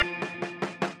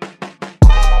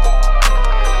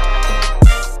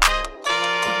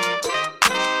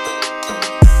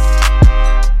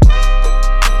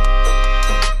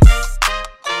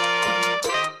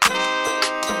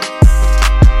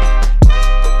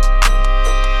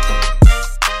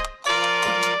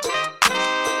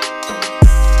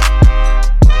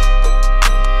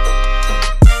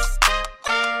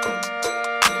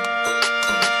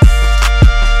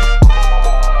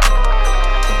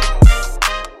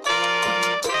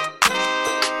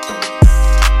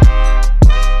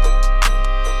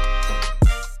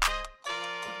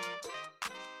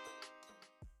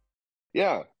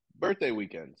birthday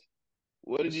weekends.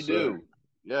 What did Yes, you sir. do?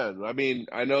 Yeah, I mean,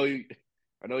 I know you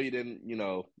didn't,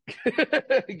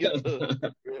 get the,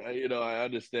 I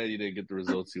understand you didn't get the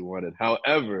results you wanted.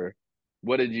 However,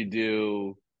 what did you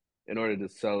do in order to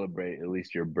celebrate at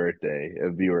least your birthday,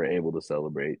 if you were able to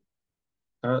celebrate?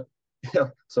 Uh, yeah.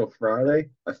 So Friday,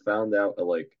 I found out at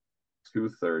like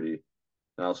 2:30,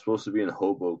 and I was supposed to be in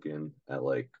Hoboken at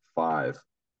like 5.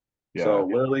 Yeah. So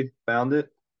literally found it,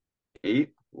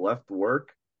 ate, left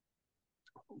work,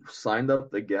 signed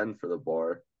up again for the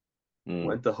bar, Mm.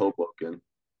 went to Hoboken,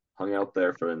 hung out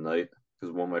there for the night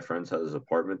because one of my friends had his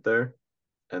apartment there.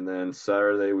 And then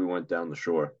Saturday we went down the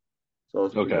shore. So it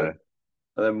was pretty Okay. good.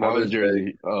 And then How was Mother's Day,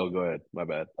 Jersey? Oh, go ahead. My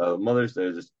bad.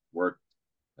 just worked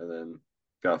and then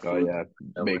got Oh food. yeah,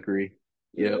 And bakery.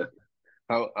 Yep. yeah.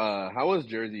 How was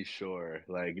Jersey Shore?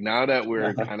 Like now that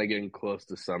we're kind of getting close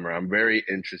to summer, I'm very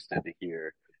interested to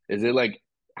hear. Is it like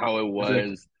how it It's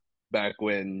like was back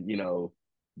when,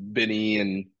 Benny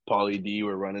and Pauly D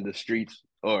were running the streets,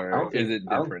 or is it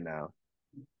I don't different now?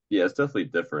 yeah, it's definitely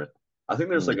different. I think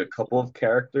there's like Mm. a couple of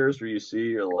characters where you see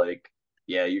you're like,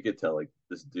 yeah, you could tell like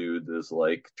this dude is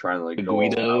like trying to like The go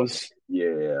all out. Guidos.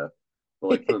 Yeah. But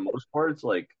like for the most part it's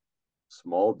like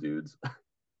small dudes.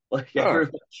 Like Huh.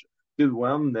 everyone, dude,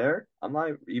 when I'm there, I'm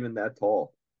not even that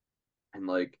tall. And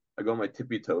like I go on my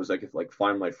tippy toes, I could like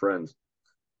find my friends.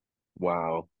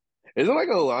 Wow. Is it like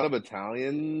a lot of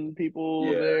Italian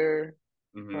people Yeah. there?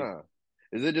 Hmm. Huh.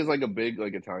 Is it just like a big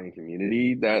like Italian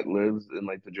community that lives in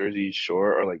like the Jersey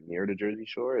Shore or like near the Jersey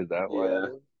Shore? Is that why Yeah,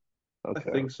 that is? I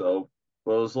Okay. think so.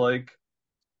 But it was like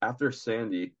after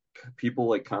Sandy, people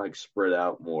like kind of like spread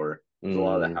out more because a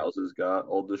lot of the Mm, houses got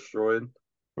all destroyed.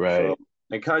 So right.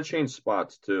 and kind of changed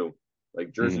spots too.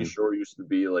 Like Jersey Mm, Shore used to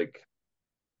be like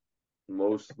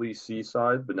mostly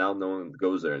seaside, but now no one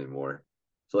goes there anymore.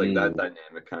 So like that mm,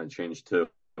 dynamic kind of changed too.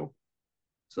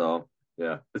 So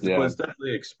yeah, but yeah. it's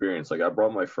definitely an experience. Like I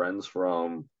brought my friends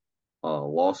from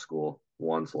law school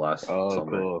once last Oh, summer,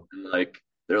 cool. and like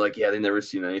they're like, yeah, they never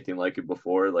seen anything like it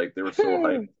before. Like they were so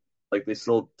hyped. Like they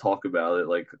still talk about it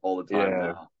like all the time Yeah,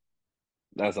 now.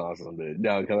 that's awesome, dude.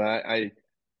 No, because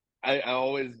I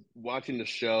always watching the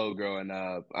show growing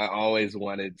up. I always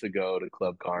wanted to go to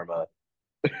Club Karma.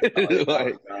 Oh yeah, now Like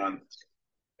it's gone,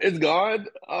 it's gone.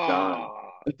 gone. Oh,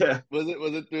 Yeah, was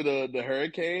it through the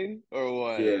hurricane or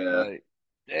what? yeah. Like,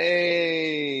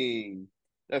 dang,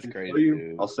 that's crazy,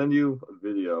 I'll dude. send you a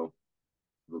video of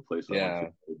the place I went to Yeah,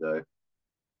 today.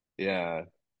 yeah.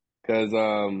 Because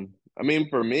I mean,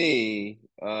 for me,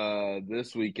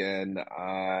 this weekend,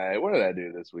 I what did I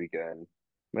do this weekend?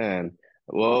 Man,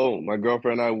 well, my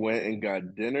girlfriend and I went and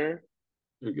got dinner.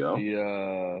 There you go. She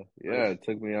Nice, yeah,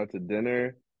 took me out to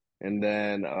dinner, and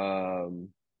then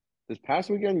this past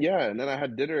weekend, yeah, and then I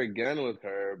had dinner again with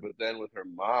her, but then with her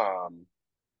mom,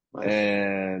 nice.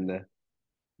 and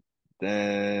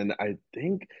then I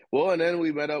think, well, and then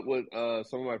we met up with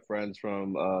some of my friends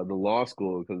from the law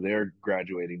school because they're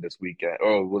graduating this weekend.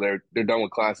 Oh, well, they're done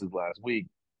with classes last week.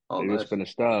 Oh, They just nice.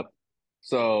 finished up.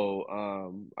 So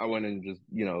I went and just,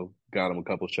 got them a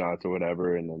couple shots or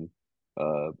whatever, and then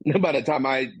by the time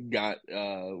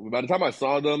I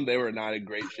saw them, they were not in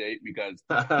great shape because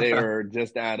they were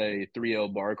just at a 3L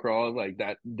bar crawl like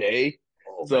that day.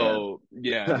 Oh man, So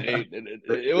yeah,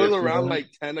 it they're was around feeling. like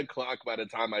 10 o'clock by the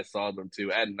time I saw them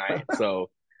too at night. So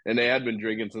and they had been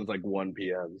drinking since like 1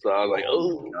 p.m. So I was like, Oh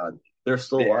my oh God, they're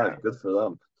still yeah, alive. Good for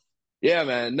them. yeah,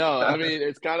 man. No, I mean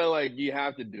it's kind of like you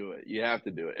have to do it. You have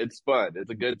to do it. It's fun. It's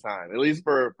a good time. At least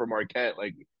for Marquette.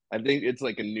 Like I think it's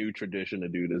like a new tradition to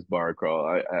do this bar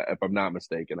crawl. If I'm not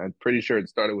mistaken, I'm pretty sure it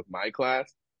started with my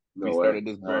class. We No way. started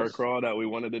this bar Nice. crawl that we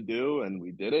wanted to do, and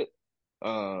we did it.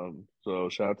 So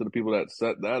shout out to the people that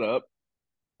set that up.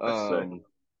 That's sick. Um,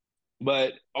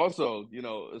 But also,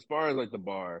 as far as like the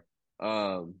bar,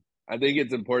 I think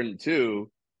it's important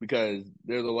too because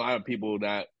there's a lot of people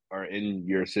that are in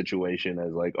your situation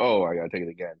as like, oh, I gotta take it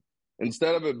again.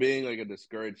 Instead of it being like a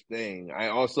discouraged thing, I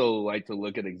also like to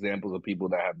look at examples of people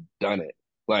that have done it.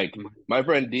 Like my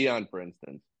friend Dion, for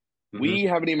instance, we Mm-hmm.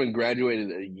 haven't even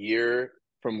graduated a year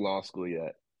from law school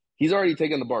yet. He's already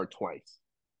taken the bar twice,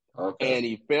 Okay. and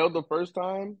he failed the first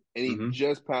time, and he Mm-hmm.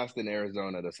 just passed in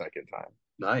Arizona the second time.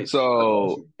 Nice. That's So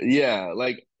awesome. yeah,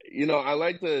 like I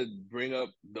like to bring up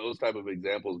those type of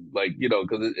examples, like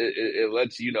because it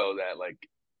lets you know that like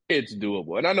it's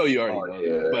doable, and I know you already Oh know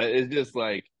that, yeah. but it's just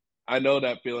like I know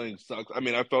that feeling sucks. I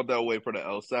mean, I felt that way for the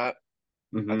LSAT.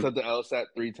 I Mm-hmm. took the LSAT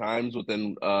 3 times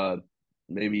within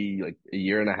maybe like a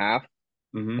year and a half,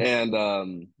 Mm-hmm.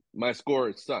 and my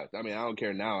score sucked. I mean, I don't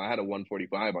care now. I had a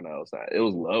 145 on the LSAT. It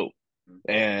was low,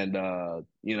 and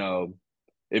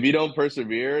if you don't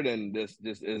persevere, then this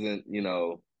just isn't,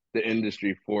 the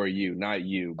industry for you, not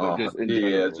you, but just in Yeah, yeah,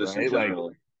 general, just in right? Like,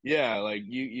 general. yeah, like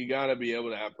you got to be able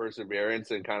to have perseverance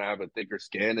and kind of have a thicker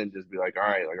skin and just be like, all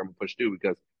right, like I'm gonna push through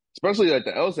because especially like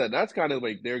the LSAT, that's kind of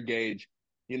like their gauge,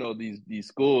 these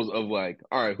schools of like,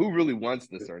 all right, who really wants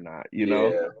this or not,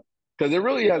 Yeah. because it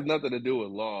really has nothing to do with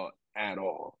law at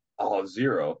all. Oh,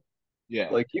 zero. Yeah,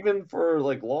 Like even for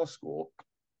like law school,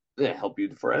 they didn't help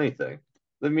you for anything.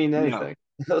 They mean no, anything.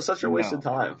 It was such a waste of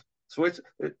no. time.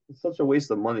 It's such a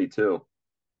waste of money too.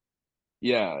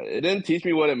 Yeah, it didn't teach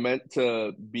me what it meant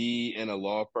to be in a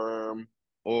law firm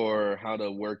or how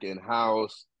to work in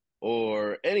house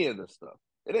or any of this stuff.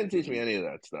 It didn't teach me Mhm. any of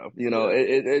that stuff. Yeah.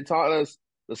 It taught us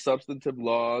the substantive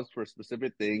laws for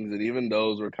specific things, and even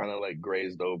those were kind of like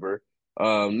grazed over.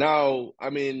 Now, I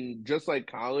mean, just like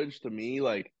college to me,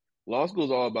 like law school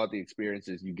is all about the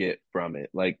experiences you get from it,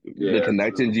 like the Yeah, true.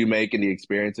 connections you make and the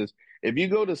experiences. If you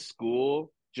go to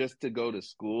school just to go to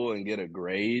school and get a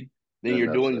grade, then Then you're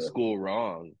that's doing it. school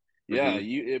wrong. Yeah,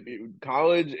 Hmm.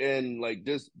 college and like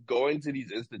just going to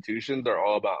these institutions are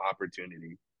all about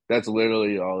opportunity. That's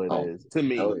literally all it Oh, is to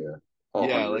hell me. yeah. Oh,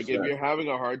 Yeah, like if 100%. you're having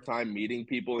a hard time meeting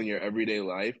people in your everyday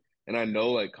life, and I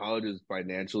know like college is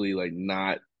financially like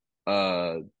not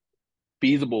uh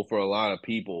feasible for a lot of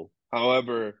people.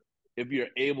 However, if you're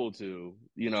able to,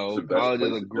 It's the best college is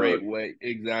place a to do it. great way.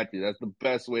 Exactly. That's the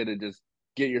best way to just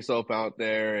get yourself out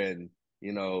there and,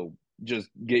 just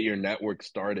get your network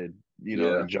started.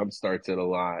 Yeah. It jump starts it a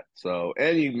lot. So,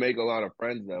 and you make a lot of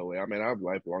friends that way. I mean, I have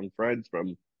lifelong friends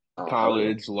from Oh, hell yeah.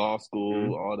 college, law Hmm.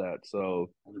 school, all that.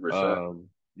 So, 100%.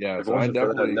 yeah, If it so I wasn't for that, I'd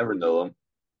definitely, never know them.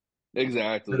 Dude, I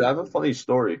exactly. have a funny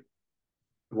story.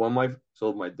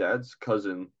 My dad's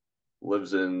cousin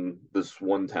lives in this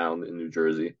one town in New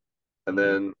Jersey, and Hmm.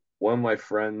 then one of my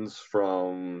friends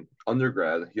from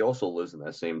undergrad, he also lives in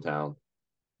that same town.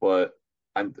 But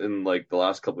I'm in like the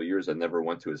last couple of years, I never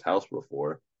went to his house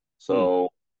before. Hmm. So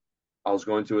I was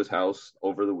going to his house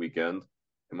over the weekend,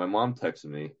 and my mom texted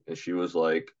me, and she was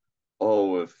like,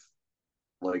 "Oh, if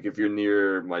you're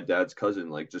near my dad's cousin,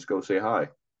 like just go say hi."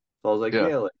 So I was like, Yeah.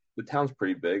 "Yeah, like the town's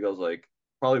pretty big." I was like,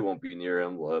 "Probably won't be near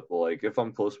him, but like if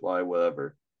I'm close by,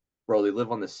 whatever." Bro, they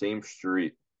live on the same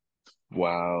street.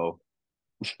 Wow.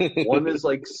 One is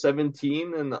like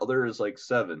 17 and the other is like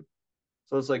 7.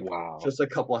 So it's like Wow. just a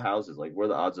couple of houses. Like, what are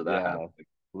the odds of that Yeah. happening?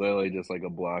 Literally just like a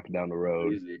block down the road.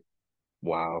 Crazy.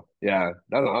 Wow. Yeah,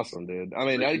 that's awesome, dude. I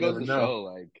mean, Like, that you goes never to know. show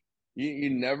like you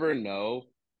never know.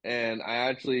 And I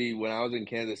actually when I was in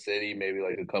Kansas City maybe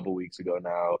like a couple weeks ago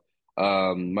now,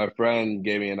 my friend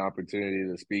gave me an opportunity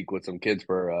to speak with some kids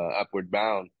for Upward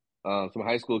Bound. Some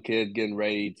high school kids getting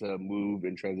ready to move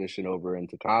and transition over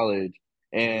into college.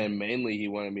 Hmm. And mainly he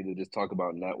wanted me to just talk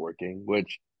about networking,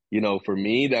 which, for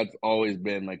me that's always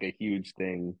been like a huge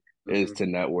thing is Hmm. to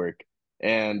network.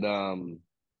 And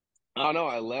I don't know.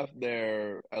 I left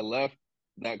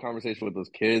that conversation with those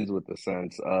kids with the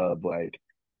sense of like,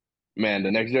 man,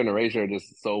 the next generation are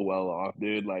just so well off,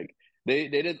 dude. Like they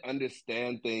just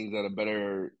understand things at a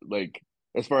better like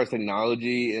as far as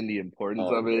technology and the importance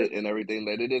Oh of yeah. it and everything.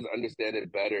 Like they just understand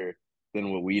it better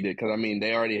than what we did. Because I mean,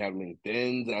 they already have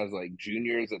LinkedIn's as like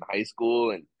juniors in high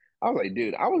school, and I was like,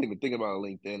 dude, I wasn't even thinking about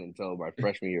LinkedIn until my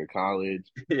freshman year of college.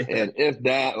 Yeah. And if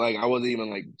that, like, I wasn't even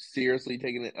like seriously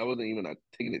taking it. I wasn't even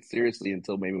taking it seriously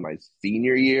until maybe my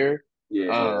senior year.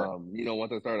 Yeah.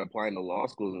 Once I started applying to law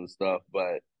schools and stuff,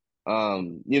 but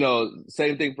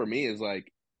same thing for me is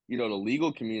like, the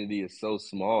legal community is so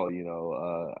small.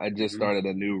 I just Hmm. started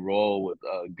a new role with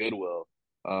Goodwill,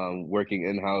 working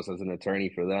in-house as an attorney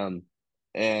for them.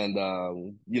 And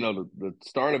the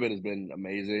start of it has been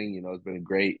amazing. It's been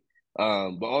great.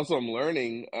 But also I'm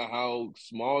learning how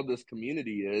small this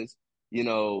community is.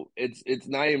 It's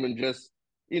not even just,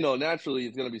 naturally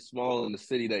it's going to be small in the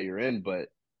city that you're in, but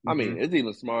I Hmm. mean, it's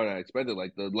even smaller than I expected.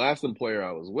 Like the last employer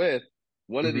I was with,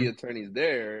 one of the Hmm. attorneys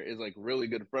there is like really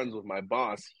good friends with my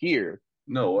boss here.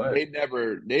 No way.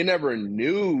 They never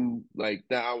knew like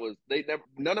that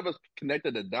none of us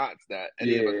connected the dots that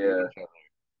any of us knew Yeah. each other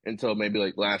until maybe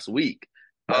like last week.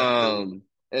 That's crazy.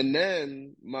 And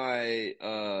then my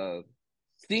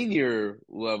senior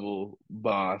level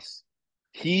boss,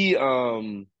 he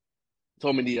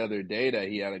told me the other day that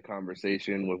he had a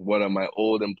conversation with one of my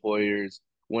old employers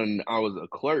when I was a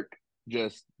clerk,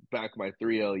 just back my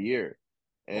 3L year,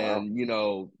 Wow.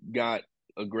 and got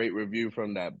a great review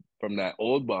from that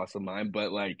old boss of mine.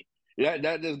 But like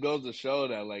that just goes to show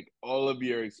that like all of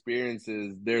your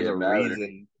experiences, there's Yeah, a matter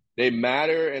reason they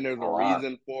matter, and there's a a lot.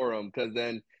 reason for them. Because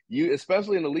then you,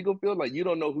 especially in the legal field, like you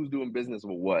don't know who's doing business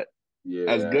with what.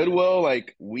 As Yeah. Goodwill,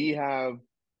 like we have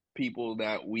people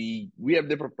that we have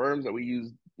different firms that we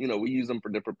use. We use them for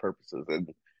different purposes, and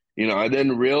I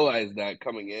didn't realize that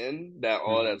coming in that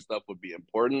all that Mhm. stuff would be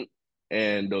important,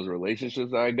 and those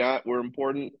relationships that I got were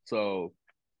important. So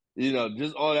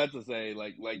just all that to say,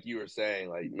 like you were saying,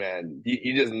 like man,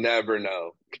 you just never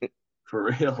know. For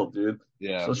real, dude.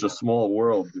 Yeah, Such a small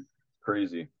world.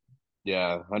 Crazy.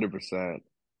 yeah, 100%.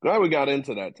 Glad we got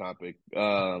into that topic.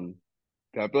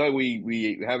 I feel like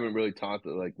we haven't really talked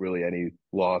like really any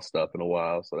law stuff in a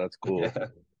while, so that's cool. Yeah.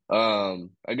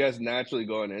 I guess naturally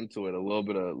going into it, a little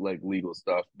bit of like legal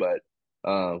stuff, but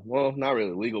well, not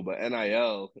really legal, but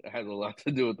NIL has a lot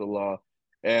to do with the law.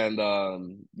 And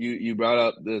you brought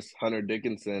up this Hunter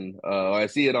Dickinson. I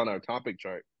see it on our topic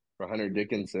chart for Hunter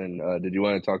Dickinson. Did you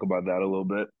want to talk about that a little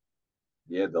bit?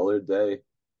 Yeah, the other day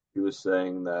he was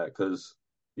saying that because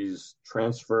he's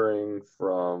transferring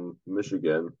from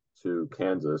Michigan to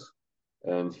Kansas,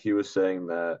 and he was saying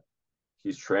that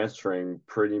he's transferring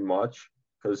pretty much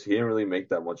because he didn't really make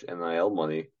that much NIL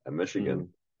money at Michigan. Hmm.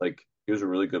 Like he was a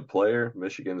really good player.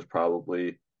 Michigan's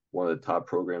probably one of the top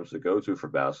programs to go to for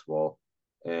basketball,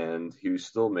 and he was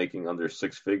still making under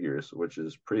six figures, which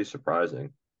is pretty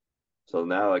surprising. So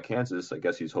now at Kansas, I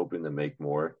guess he's hoping to make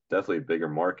more, definitely a bigger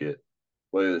market.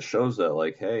 But it shows that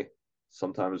like, hey,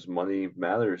 sometimes money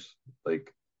matters.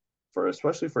 Like for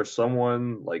especially for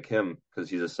someone like him, because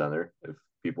he's a center, if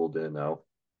people didn't know.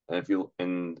 And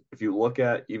if you look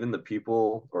at even the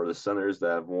people or the centers that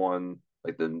have won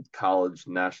like the college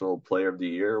national player of the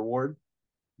year award,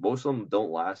 most of them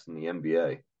don't last in the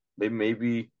NBA. They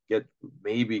maybe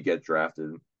get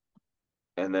drafted,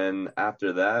 and then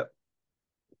after that,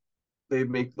 they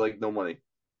make like no money.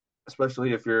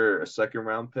 Especially if you're a second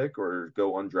round pick or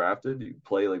go undrafted, you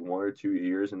play like 1 or 2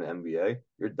 years in the NBA,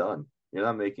 you're done. You're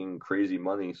not making crazy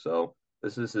money. So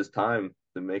this is his time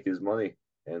to make his money.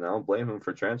 And I don't blame him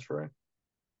for transferring.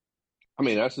 I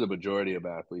mean, that's the majority of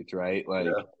athletes, right? Like,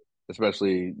 Yeah.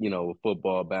 especially,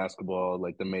 football, basketball,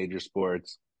 like the major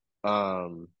sports.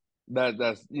 Um,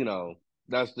 that's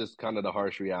just kind of the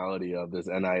harsh reality of this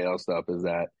NIL stuff is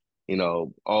that,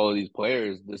 all of these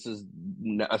players, this is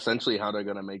essentially how they're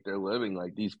going to make their living,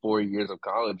 like these 4 years of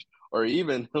college, or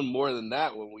even more than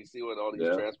that when we see with all these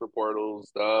Yeah. transfer portal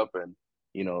stuff and,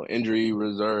 injury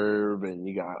reserve, and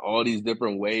you got all these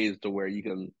different ways to where you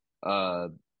can,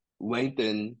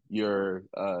 lengthen your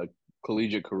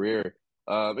collegiate career.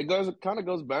 It kind of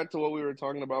goes back to what we were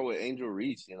talking about with Angel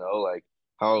Reese, like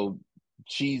how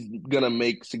she's gonna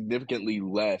make significantly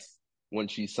less when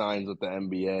she signs with the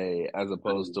NBA as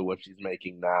opposed to what she's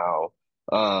making now.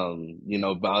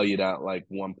 Valued at like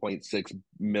 $1.6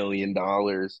 million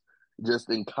just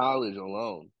in college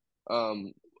alone.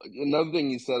 Um, Another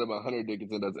thing you said about Hunter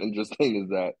Dickinson that's interesting is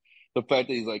that the fact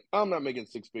that he's like, I'm not making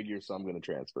six figures, so I'm going to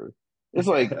transfer. It's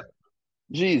like,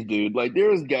 geez, dude, like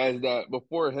there was guys that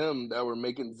before him that were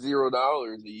making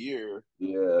 $0 a year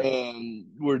Yeah. and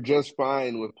were just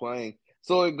fine with playing.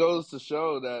 So it goes to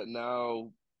show that now,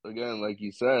 again, like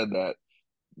you said, that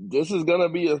this is gonna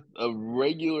be a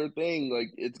regular thing. Like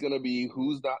it's gonna be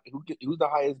who's the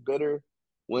highest bidder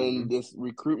when Hmm. this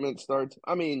recruitment starts.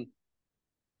 I mean,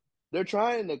 they're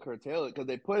trying to curtail it because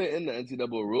they put it in the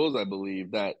NCAA rules, I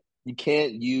believe, that you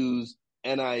can't use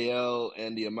NIL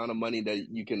and the amount of money that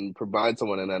you can provide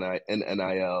someone in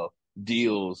NIL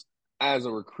deals as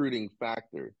a recruiting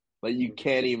factor. Like you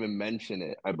can't even mention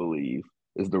it, I believe,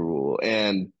 is the rule.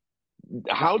 And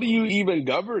how do you even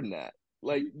govern that?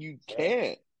 Like You you can't.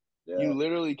 can't. Yeah. You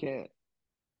literally can't.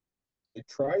 They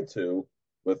tried to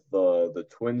with the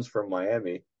twins from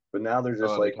Miami, but now they're just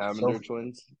Oh, the like so, Cavender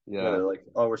twins. yeah, Yeah. they're like,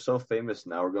 oh, we're so famous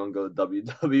now, we're gonna go to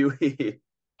WWE.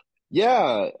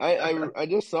 Yeah, I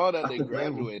just saw that I they don't blame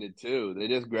them. graduated too. They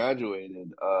just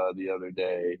graduated the other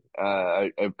day.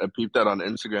 I peeped that on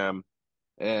Instagram,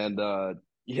 and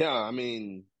yeah, I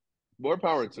mean, more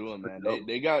power to them, Pretty man. They dope.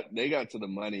 they got they got to the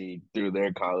money through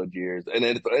their college years, and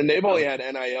they've only had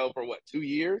NIL for what 2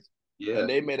 years, and Yeah.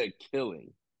 they made a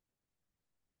killing.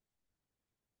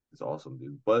 It's awesome,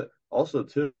 dude. But also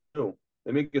too,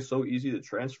 they make it so easy to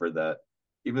transfer that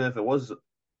even if it was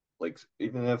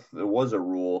even if it was a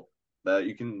rule that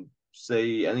you can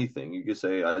say anything, you could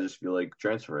say I just feel like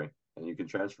transferring, and you can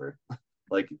transfer.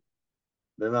 Like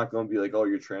they're not going to be like, oh,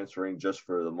 you're transferring just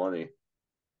for the money,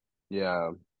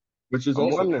 Yeah, which is I'm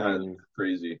also kind of wondering.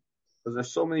 crazy because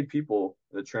there's so many people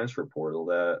in the transfer portal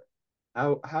that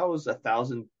how is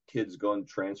 1,000 kids going to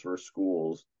transfer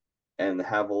schools and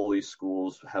have all these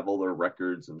schools have all their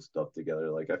records and stuff together?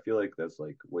 Like I feel like that's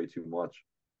like way too much.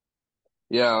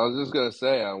 Yeah, I was just gonna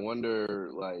say, I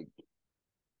wonder, like.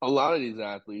 a lot of these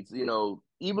athletes,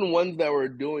 even ones that were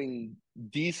doing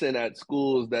decent at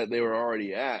schools that they were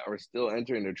already at are still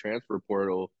entering the transfer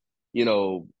portal, you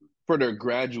know, for their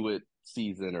graduate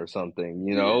season or something,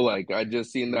 Yeah. like I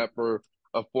just seen that for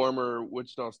a former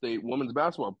Wichita State women's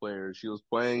basketball player. She was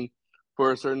playing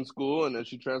for a certain school and then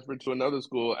she transferred to another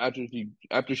school after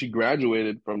she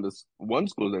graduated from this one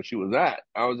school that she was at.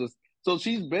 I was just so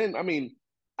she's been,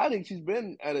 I think she's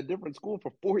been at a different school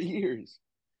for 4 years.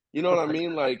 You know what I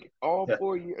mean? Like all Yeah.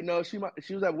 4 years. No, she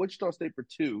was at Wichita State for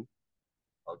two,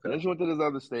 and Okay. then she went to this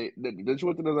other state. Then she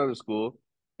went to this other school,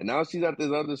 and now she's at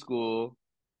this other school.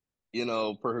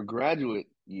 For her graduate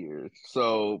years.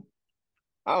 So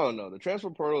I don't know. The transfer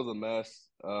portal is a mess.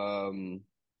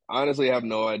 Honestly, I have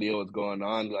no idea what's going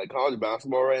on. Like college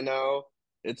basketball right now,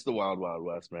 it's the wild, wild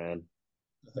west, man.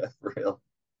 For real.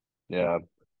 Yeah,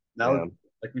 Now, yeah.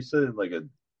 like we said like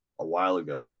a while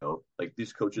ago, like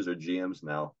these coaches are GMs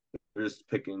now. They're just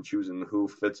picking and choosing who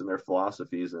fits in their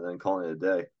philosophies and then calling it a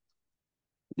day.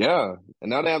 Yeah, and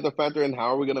now they have to factor in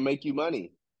how are we going to make you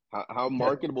money? How Yeah.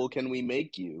 marketable can we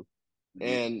make you?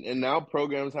 Mhm. And now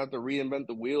programs have to reinvent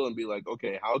the wheel and be like,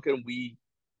 okay, how can we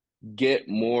get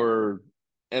more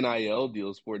NIL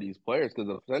deals for these players?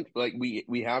 Because like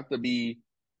we have to be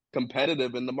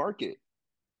competitive in the market,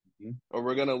 Mhm. or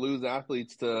we're gonna lose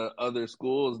athletes to other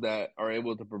schools that are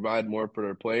able to provide more for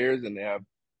their players, and they have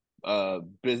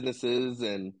businesses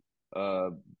and uh,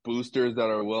 boosters that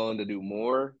are willing to do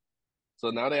more. So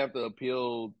now they have to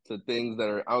appeal to things that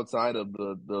are outside of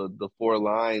the four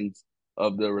lines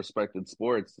of the respected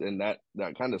sports, and that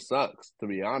kind of sucks, to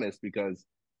be honest, because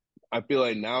I feel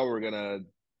like now we're gonna.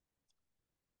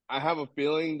 I have a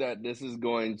feeling that this is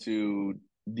going to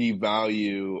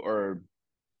devalue, or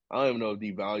I don't even know if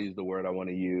devalue is the word I want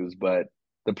to use, but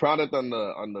the product on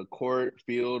the court,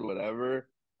 field, whatever.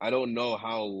 I don't know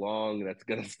how long that's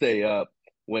gonna stay up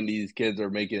when these kids are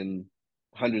making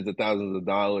hundreds of thousands of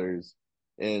dollars,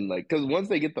 and like because once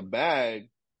they get the bag,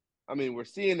 we're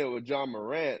seeing it with Ja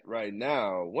Morant right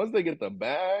now. Once they get the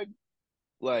bag,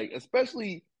 like,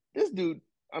 especially this dude,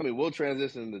 we'll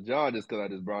transition to Ja just because I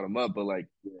just brought him up, but like,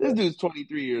 this Yeah. dude's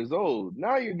 23 years old.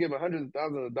 Now you're giving hundreds of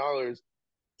thousands of dollars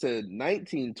to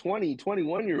 19, 20,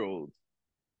 21 year olds,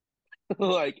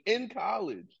 like in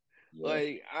college. Yeah.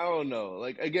 Like, I don't know.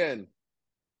 Like, again,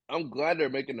 I'm glad they're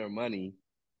making their money,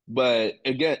 but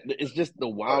again, it's just the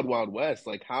wild, Hard. wild west.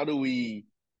 Like, how do we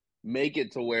make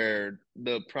it to where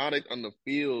the product on the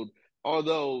field,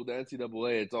 although the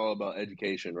NCAA, it's all about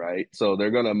education, right? So they're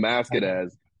going to mask it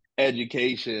as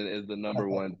education is the number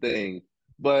one thing.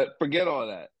 But forget all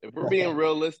that. If we're being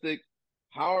realistic,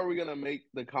 how are we going to make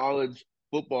the college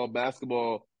football,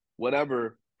 basketball,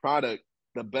 whatever product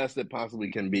the best it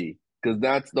possibly can be? Because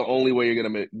that's the only way you're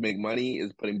going to make money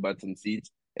is putting butts in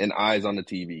seats and eyes on the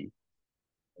TV.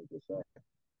 Like I said.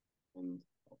 And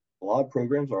a lot of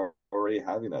programs are already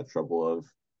having that trouble of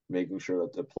making sure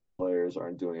that the players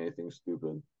aren't doing anything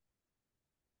stupid.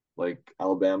 Like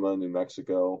Alabama, New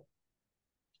Mexico,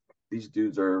 these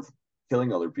dudes are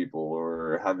killing other people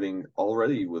or having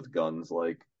already with guns,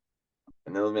 like,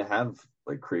 and they don't even have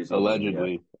like crazy money yet,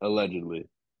 Allegedly. allegedly.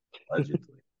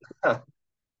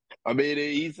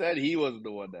 He said he wasn't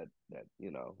the one that I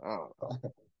don't know.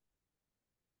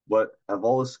 But of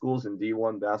all the schools in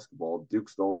D1 basketball,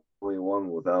 Duke's the only one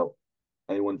without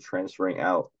anyone transferring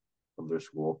out of their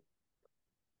school,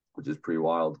 which is pretty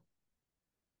wild.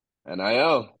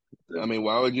 NIL. There's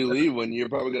Why would you leave when you're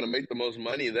probably going to make the most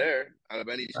money there out of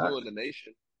any school in facts, the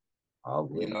nation?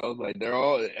 probably. Like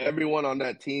everyone on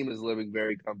that team is living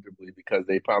very comfortably because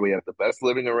they probably have the best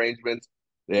living arrangements.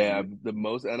 They Hmm. have the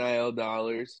most NIL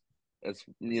dollars.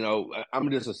 I'm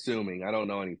just assuming. I don't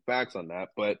know any facts on that,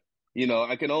 but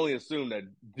I can only assume that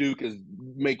Duke is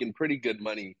making pretty good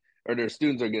money, or their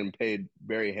students are getting paid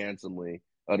very handsomely.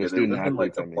 Their Yeah, they student live in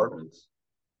like athletes, I mean. apartments.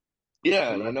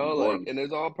 Yeah, They rent like, dorms. and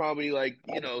it's all probably like,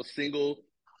 single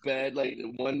bed, like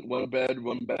one bed,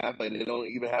 one bath. Like they don't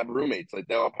even have roommates. Like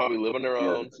they all probably live on their Yeah,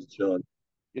 own. just chilling.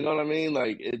 You know what I mean?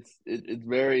 Like it's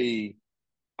very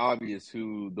obvious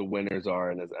who the winners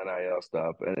are in this NIL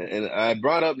stuff. And I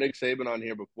brought up Nick Saban on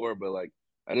here before, but like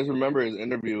I just remember his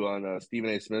interview on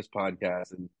Stephen A. Smith's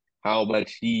podcast and how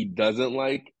much he doesn't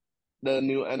like the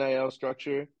new NIL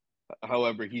structure.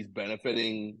 However, he's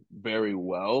benefiting very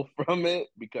well from it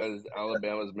because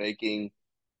Alabama's making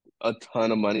a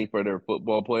ton of money for their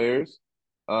football players.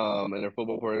 And their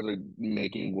football players are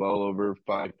making well over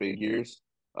five figures.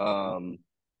 Um,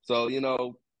 so,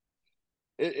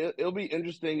 it'll be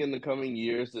interesting in the coming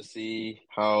years to see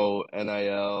how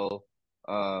NIL,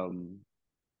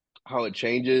 how it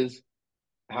changes,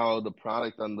 how the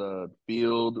product on the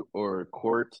field or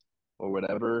court or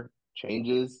whatever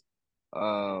changes.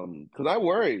 Because I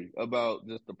worry about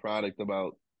just the product.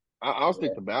 I'll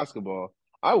stick Yeah. to basketball.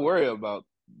 I worry about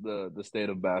the state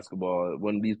of basketball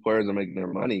when these players are making their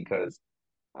money because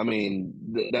I mean,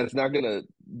 that's not gonna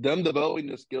them developing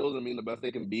the skills and being the best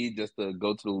they can be just to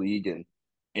go to the league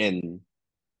and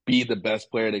be the best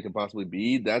player they can possibly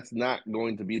be. That's not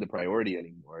going to be the priority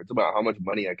anymore. It's about how much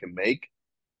money I can make.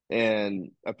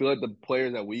 And I feel like the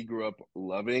players that we grew up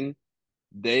loving,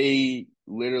 they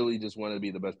literally just want to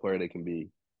be the best player they can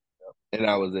be, and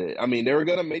that was it. I mean, they were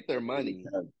gonna make their Really money,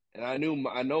 can. and I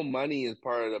know money is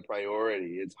part of the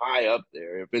priority. It's high up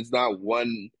there. If it's not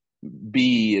one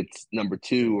B, it's number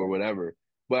two or whatever.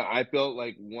 But I felt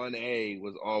like 1A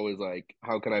was always like,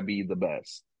 how can I be the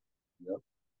best?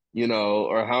 Yep.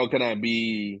 Or how can I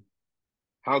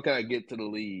get to the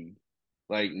league?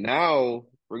 Like now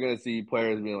we're gonna see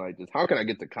players being like, just how can I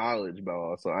get to college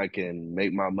ball so I can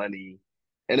make my money?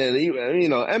 And then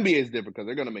NBA is different because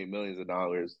they're gonna make millions of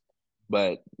dollars,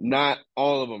 but not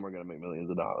all of them are gonna make millions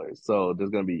of dollars. So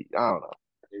there's gonna be I don't know.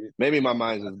 Maybe Maybe my it's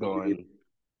mind's not just gonna be going.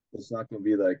 it's not gonna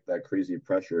be like that crazy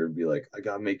pressure and be like, I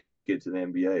gotta make it to the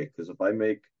NBA. Because if I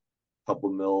make a couple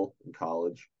mil in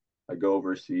college, I go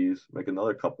overseas, make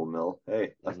another couple mil.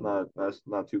 Hey, that's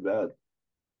not too bad.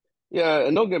 Yeah,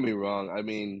 and don't get me wrong. I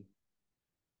mean,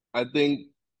 I think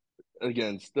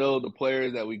again, still the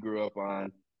players that we grew up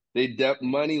on,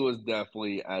 money was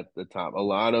definitely at the top. A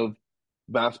lot of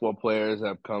basketball players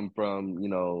have come from,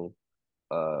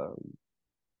 uh,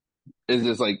 it's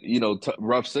just like,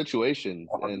 rough situations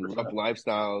and rough 100%.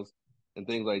 lifestyles and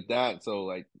things like that. So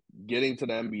like getting to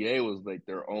the NBA was like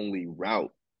their only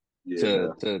route Yeah.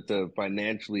 to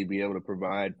financially be able to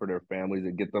provide for their families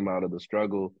and get them out of the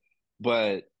struggle.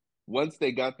 But once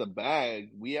they got the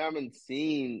bag, we haven't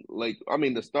seen like I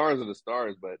mean the stars are the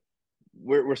stars, but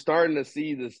we're starting to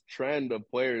see this trend of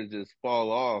players just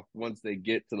fall off once they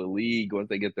get to the league, once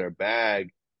they get their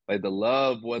bag. Like the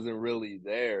love wasn't really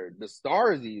there. The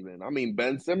stars even. I mean,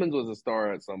 Ben Simmons was a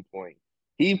star at some point.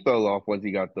 He fell off once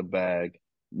he got the bag.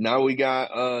 Now we got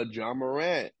Ja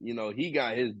Morant. He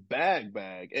got his bag.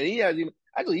 And he hasn't even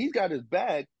actually he's got his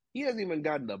bag. He hasn't even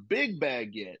gotten the big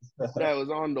bag yet that was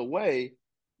on the way.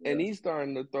 And Yeah. he's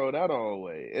starting to throw that all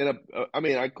away. And I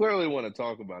mean, I clearly want to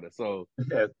talk about it. So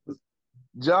Yeah.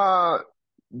 Ja,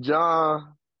 Ja,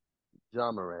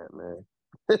 Ja Morant, man.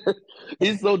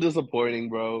 He's so disappointing,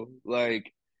 bro.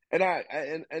 Like, and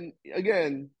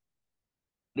again,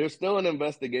 there's still an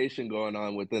investigation going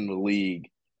on within the league.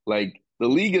 Like, the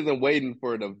league isn't waiting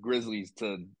for the Grizzlies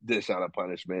to dish out a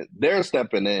punishment. They're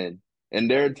stepping in and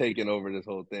they're taking over this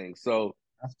whole thing. So,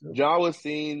 Have to. Ja was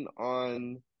seen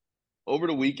on over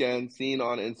the weekend, seen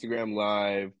on Instagram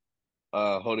Live,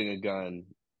 holding a gun,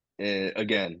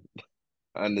 again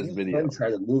on And this his friend video.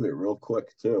 tried to move it real quick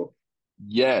too.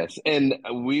 Yes, and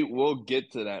we will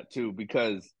get to that too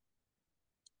because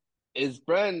his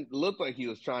friend looked like he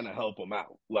was trying to help him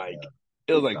out. Like Yeah.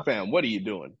 it was Big like, time. fam, what are you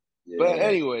doing? But Yeah.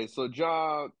 anyway, so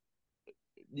Ja,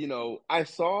 I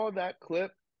saw that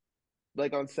clip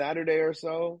like on Saturday or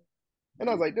so, and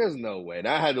I was like, there's no way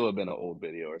that had to have been an old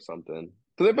video or something.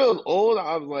 Because if it was old,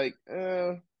 I was like,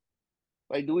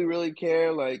 like, do we really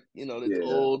care? Like, it's Yeah.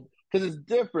 old because it's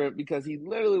different because he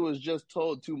literally was just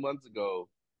told 2 months ago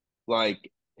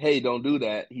like, hey, don't do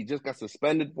that. He just got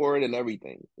suspended for it and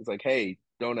everything. It's like, hey,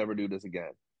 don't ever do this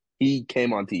again. He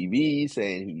came on TV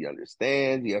saying he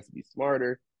understands, he has to be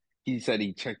smarter. He said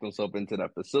he checked himself into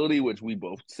that facility, which we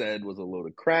both said was a load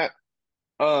of crap.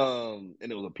 And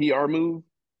it was a PR move.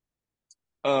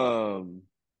 Um,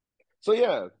 so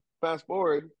yeah, fast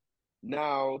forward.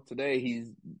 Now today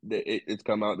it's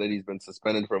come out that he's been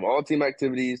suspended from all team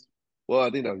activities. Well, I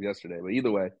think that was yesterday, but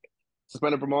either way,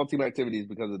 suspended from all team activities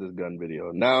because of this gun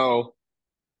video. Now,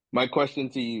 my question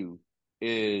to you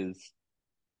is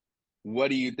what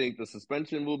do you think the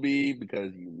suspension will be?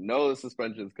 Because the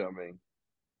suspension is coming.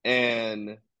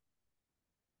 And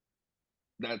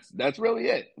that's really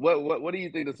it. What do you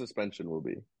think the suspension will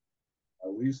be?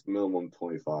 At least minimum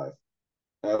 25.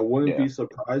 I wouldn't Yeah. be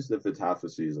surprised if it's half a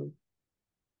season.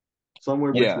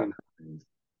 Somewhere Yeah. between that range.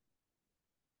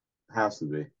 Has to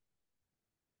be.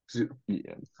 'Cause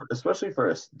Yeah. especially for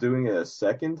us doing it a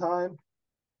second time,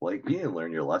 like you didn't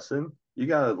learn your lesson. You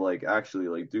gotta like actually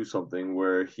like do something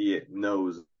where he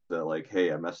knows that like,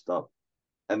 hey, I messed up.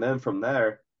 And then from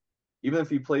there, even if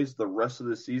he plays the rest of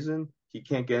the season, he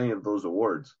can't get any of those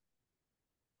awards.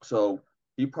 So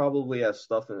he probably has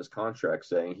stuff in his contract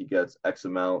saying he gets X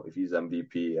amount if he's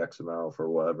MVP, X amount for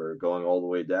whatever, going all the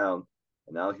way down.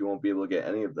 And now he won't be able to get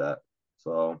any of that.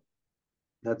 So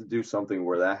you have to do something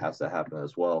where that has to happen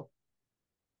as well.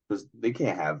 because you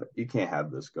can't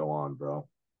have this go on, bro.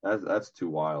 That's too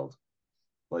wild.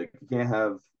 Like you can't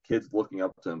have kids looking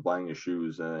up to him buying his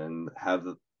shoes and have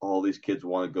all these kids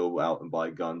want to go out and buy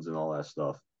guns and all that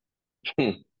stuff.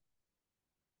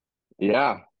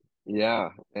 Yeah, yeah.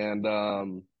 And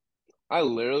I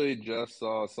literally just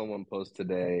saw someone post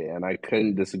today, and I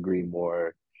couldn't disagree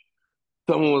more.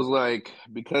 Someone was like,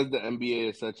 because the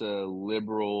NBA is such a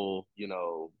liberal,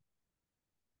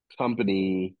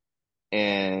 company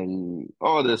and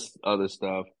all this other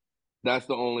stuff, that's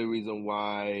the only reason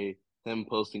why him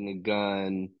posting a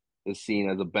gun is seen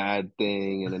as a bad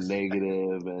thing and a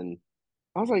negative. And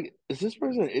I was like, is this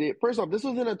person an idiot? First off, this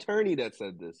was an attorney that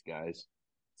said this, guys.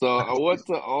 So I want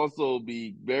to also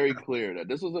be very clear that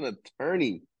this was an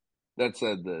attorney that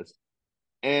said this.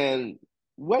 And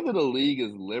whether the league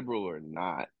is liberal or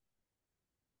not,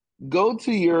 go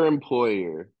to your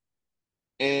employer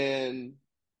and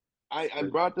I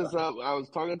brought this up. I was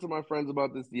talking to my friends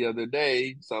about this the other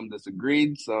day. Some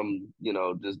disagreed, some,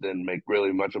 just didn't make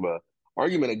really much of a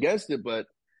argument against it. But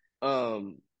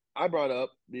I brought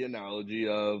up the analogy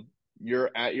of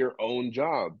you're at your own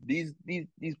job. These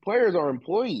players are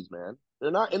employees, man.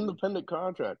 They're not independent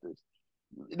contractors.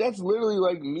 That's literally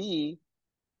like me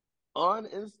on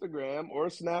Instagram or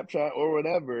Snapchat or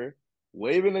whatever,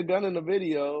 waving a gun in a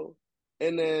video,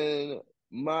 and then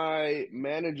my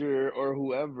manager or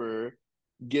whoever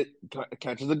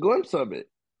catches a glimpse of it.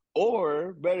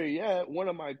 Or better yet, one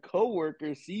of my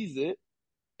coworkers sees it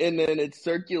and then it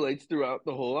circulates throughout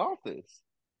the whole office.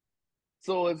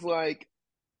 So it's like,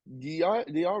 do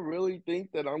y'all really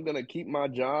think that I'm gonna keep my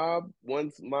job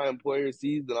once my employer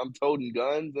sees that I'm toting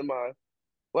guns in my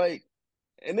like?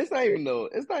 And it's not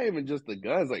even just the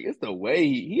guns. Like it's the way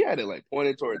he had it like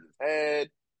pointed towards his head.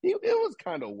 It was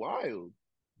kind of wild.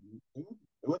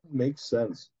 It wouldn't make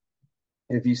sense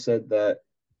if he said that,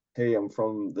 hey, I'm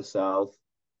from the South.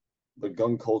 The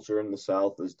gun culture in the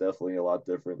South is definitely a lot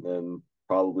different than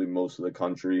probably most of the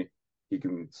country. He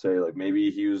can say like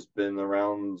maybe he was been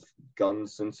around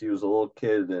guns since he was a little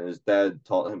kid and his dad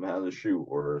taught him how to shoot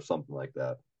or something like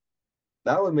that.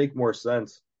 That would make more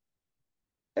sense.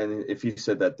 And if he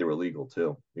said that they were legal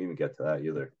too, we didn't get to that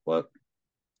either. But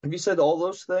if he said all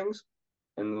those things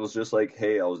and it was just like,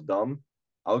 hey, I was dumb,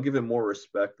 I'll give him more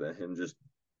respect than him just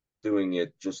doing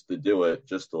it just to do it,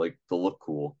 just to like to look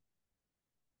cool.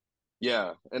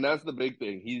 Yeah, and that's the big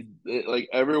thing. Like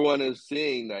everyone is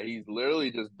seeing that he's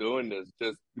literally just doing this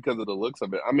just because of the looks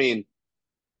of it. I mean,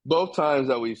 both times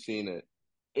that we've seen it,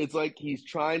 it's like he's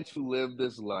trying to live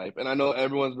this life. And I know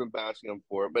everyone's been bashing him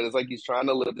for it, but it's like he's trying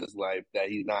to live this life that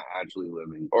he's not actually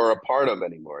living or a part of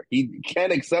anymore. He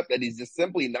can't accept that he's just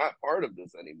simply not part of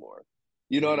this anymore.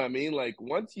 You know what I mean? Like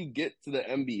once you get to the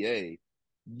NBA,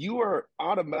 you are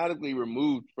automatically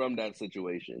removed from that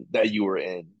situation that you were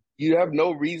in. You have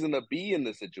no reason to be in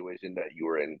the situation that you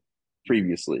were in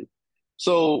previously.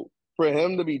 So for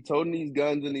him to be toting these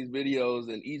guns in these videos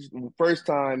and each first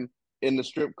time in the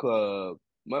strip club,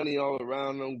 money all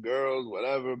around them, girls,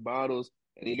 whatever, bottles,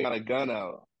 and he got a gun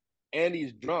out. And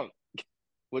he's drunk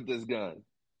with this gun.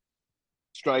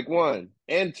 Strike one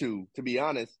and two, to be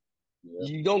honest. Yeah.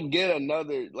 You don't get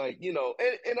another,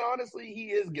 and honestly, he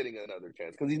is getting another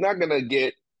chance because he's not going to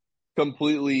get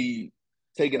completely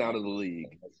taken out of the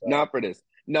league. Not for this.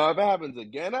 Now, if it happens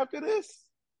again after this,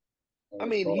 I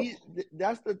mean,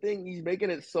 that's the thing. He's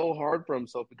making it so hard for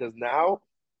himself because now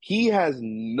he has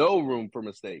no room for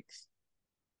mistakes.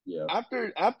 Yeah.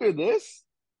 After this,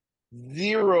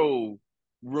 zero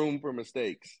room for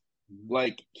mistakes.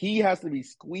 Like he has to be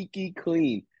squeaky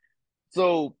clean.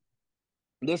 So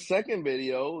the second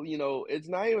video, it's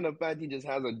not even the fact he just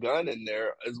has a gun in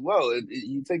there as well.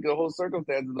 You take the whole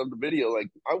circumstances of the video. Like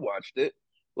I watched it,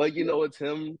 like it's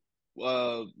him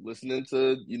listening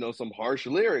to some harsh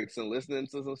lyrics and listening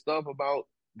to some stuff about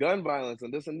gun violence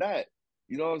and this and that.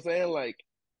 You know what I'm saying? Like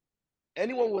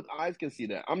anyone with eyes can see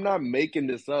that. I'm not making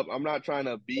this up. I'm not trying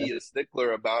to be a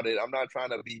stickler about it. I'm not trying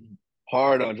to be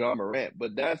hard on Ja Morant,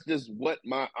 but that's just what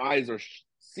my eyes are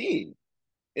seeing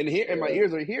and my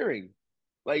ears are hearing.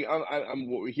 Like I'm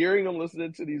hearing them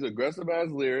listening to these aggressive ass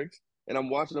lyrics, and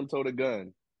I'm watching them tote a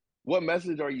gun. What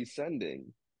message are you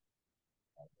sending?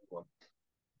 Well,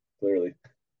 clearly.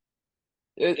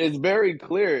 It's very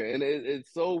clear, and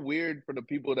it's so weird for the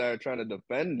people that are trying to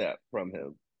defend that from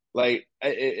him. Like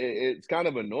it's kind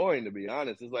of annoying to be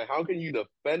honest. It's like how can you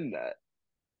defend that?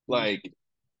 Like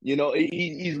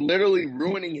he's literally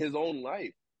ruining his own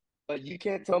life. Like you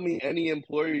can't tell me any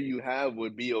employer you have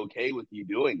would be okay with you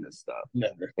doing this stuff.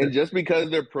 Never. And just because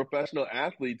they're professional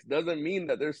athletes doesn't mean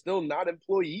that they're still not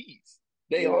employees.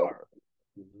 They Yeah. are.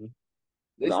 Mm-hmm.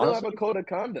 They And still have a honestly, code of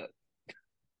conduct.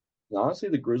 Honestly,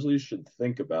 the Grizzlies should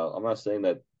think about. I'm not saying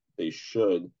that they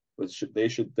should, but they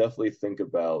should definitely think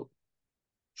about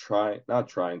not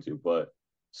trying to, but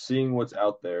seeing what's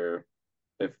out there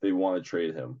if they want to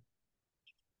trade him.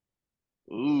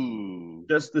 Ooh,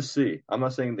 Just to see. I'm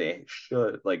not saying they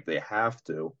should, like they have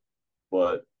to,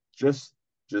 but just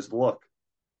just look.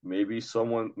 Maybe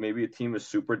a team is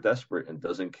super desperate and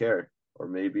doesn't care, or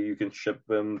maybe you can ship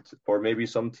them, or maybe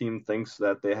some team thinks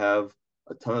that they have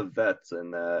a ton of vets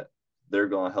and that they're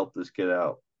gonna help this kid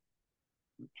out.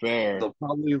 fair. They'll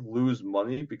probably lose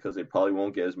money because they probably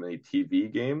won't get as many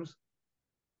TV games,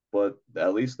 but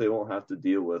at least they won't have to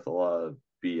deal with a lot of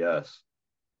BS.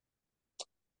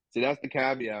 See, that's the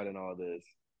caveat in all this.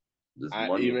 This I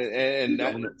money, even and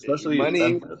that especially in money,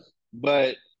 Memphis.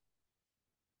 but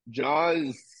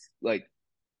Ja's like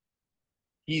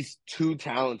he's too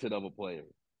talented of a player.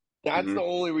 That's the Hmm.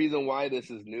 only reason why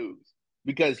this is news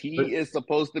because But he is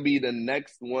supposed to be the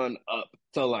next one up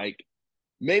to like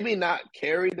maybe not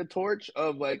carry the torch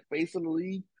of like face of the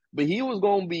league, but he was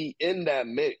going to be in that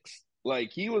mix.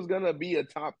 Like he was going to be a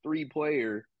top 3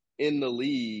 player in the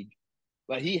league.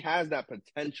 Like he has that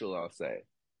potential, I'll say.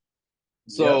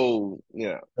 yes, So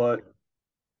yeah, but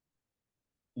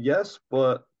yes,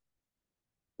 but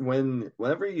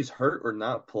whenever he's hurt or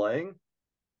not playing,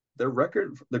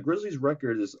 the Grizzlies'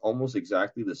 record is almost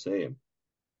exactly the same.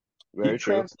 He very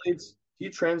true. translates he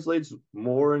translates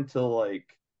more into like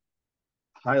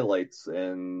highlights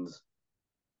and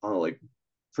I don't know, like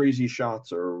crazy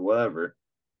shots or whatever.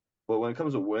 But when it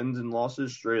comes to wins and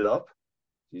losses straight up,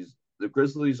 he's the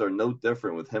Grizzlies are no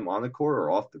different with him on the court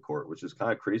or off the court, which is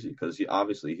kind of crazy because he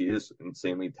is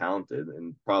insanely talented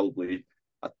and probably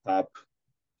a top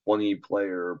 20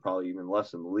 player or probably even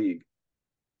less in the league.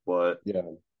 But Yeah.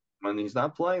 when he's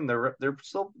not playing, they're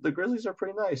still the Grizzlies are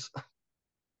pretty nice.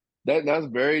 That's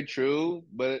very true,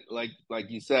 but like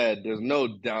you said, there's no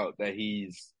doubt that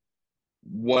he's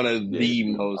one of Yeah, the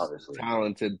most obviously.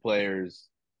 talented players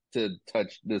to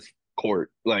touch this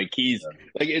court. Like he's Yeah.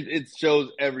 like it shows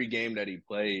every game that he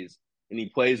plays and he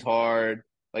plays hard.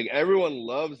 Like everyone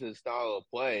loves his style of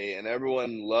play and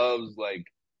everyone loves like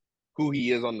who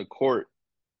he is on the court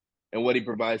and what he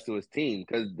provides to his team.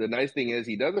 Because the nice thing is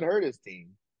he doesn't hurt his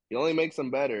team. He only makes them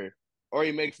better or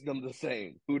he makes them the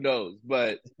same. Who knows?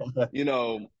 But you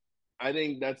know, I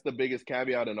think that's the biggest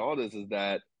caveat in all this is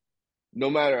that no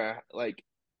matter like,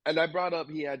 and I brought up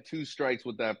he had 2 strikes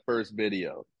with that first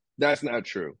video. That's not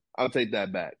true. I'll take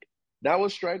that back. That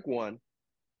was strike one.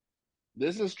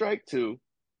 This is strike two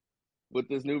with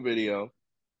this new video.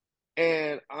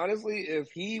 And honestly,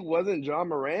 if he wasn't Ja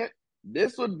Morant,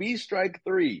 this would be strike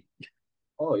three.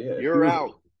 Oh yeah, You're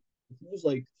out. if he was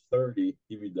like 30,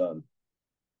 he'd be done.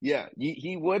 Yeah,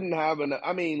 he wouldn't have enough.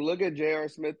 I mean, look at J.R.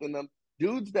 Smith and them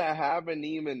dudes that haven't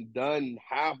even done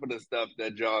half of the stuff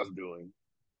that Ja's doing.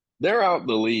 They're out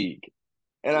the league.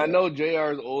 And I Yeah. know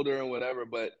JR is older and whatever,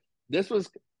 but this was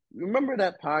remember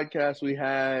that podcast we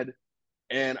had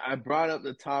and I brought up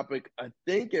the topic. I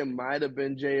think it might have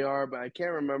been JR, but I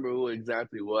can't remember who it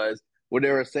exactly was, where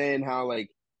they were saying how like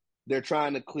they're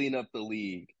trying to clean up the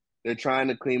league. They're trying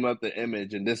to clean up the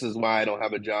image, and this is why I don't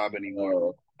have a job anymore.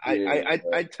 Oh, I, yeah, I, I, yeah.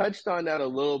 I touched on that a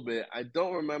little bit. I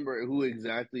don't remember who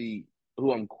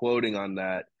I'm quoting on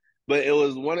that, but it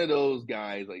was one of those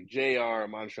guys like JR,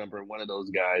 Mon Shumpert, one of those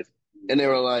guys. And they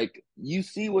were like, you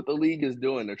see what the league is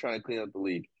doing. They're trying to clean up the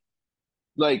league.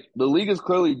 Like the league is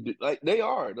clearly like they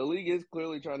are. The league is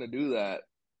clearly trying to do that.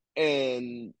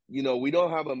 And we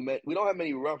don't have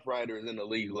many Rough Riders in the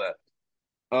league left.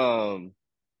 Um,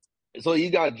 so you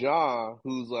got Ja,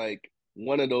 who's like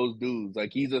one of those dudes.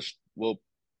 Like he's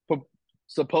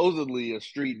supposedly a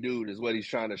street dude is what he's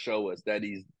trying to show us that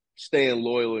he's staying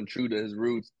loyal and true to his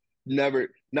roots, never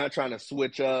not trying to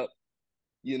switch up.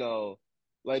 You know,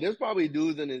 like there's probably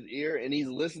dudes in his ear and he's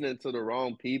listening to the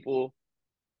wrong people.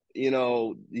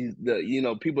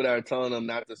 People that are telling him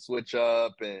not to switch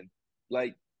up and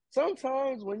like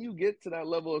sometimes when you get to that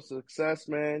level of success,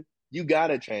 man, you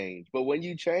gotta change. But when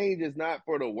you change, it's not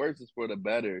for the worse, it's for the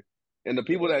better. And the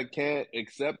people Yeah. that can't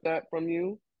accept that from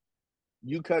you,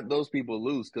 you cut those people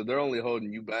loose because they're only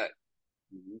holding you back,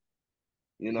 Mhm. you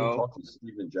You can know? talk to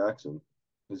Steven Jackson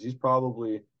because he's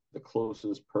probably the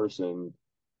closest person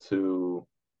to,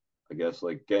 I guess,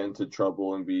 like get into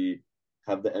trouble and be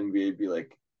have the NBA be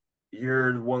like,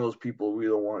 you're one of those people we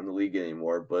don't want in the league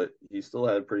anymore. But he still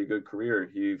had a pretty good career.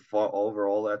 He fought over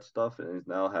all that stuff and is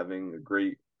now having a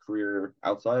great career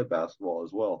outside of basketball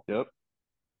as well. Yep,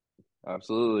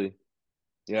 absolutely.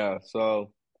 Yeah.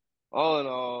 So all in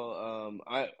all,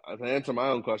 to answer my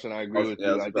own question, I agree with Yeah, I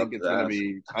you. was about to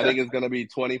ask. I think it's gonna be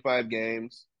 25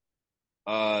 games.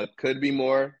 Could be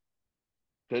more.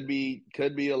 Could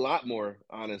be a lot more,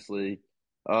 honestly.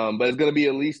 But it's gonna be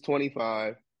at least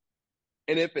 25.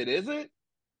 And if it isn't,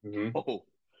 Hmm. oh,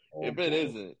 Oh if it boy.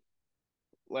 isn't,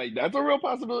 like that's a real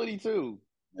possibility too.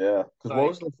 Yeah. Because what Like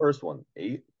was the first one?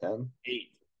 8, 10? 8.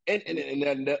 And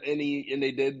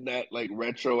they did that like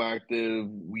retroactive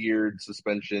weird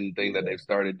suspension thing that Yeah. they've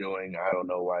started doing. I don't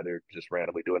know why they're just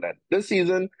randomly doing that this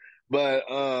season, but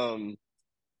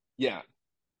yeah.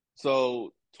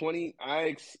 So 20, I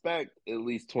expect at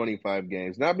least 25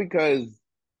 games. Not because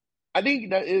I think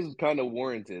that is kind of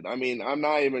warranted. I mean, I'm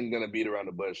not even gonna beat around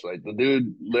the bush. Like the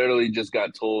dude literally just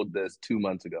got told this 2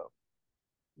 months ago,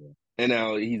 Yeah. and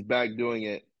now he's back doing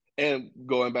it. And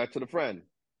going back to the friend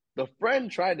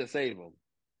tried to save him.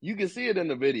 You can see it in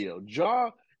the video.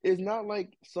 Ja is not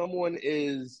like someone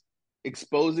is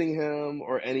exposing him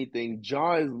or anything.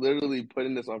 Ja is literally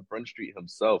putting this on Front Street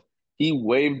himself. He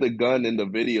waved the gun in the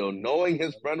video, knowing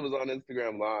his friend was on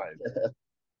Instagram Live.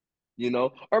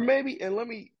 Or maybe, and let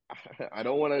me, I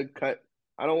don't want to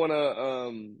I don't want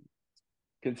to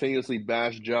continuously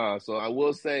bash Ja, so I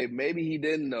will say maybe he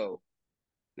didn't know.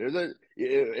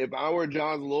 If I were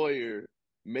Ja's lawyer,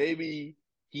 maybe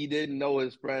he didn't know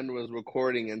his friend was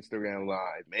recording Instagram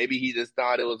Live. Maybe he just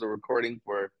thought it was a recording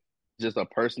for just a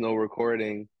personal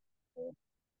recording.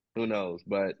 Who knows?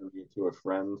 But To a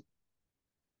friend.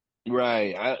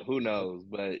 right, who knows?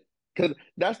 But because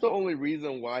that's the only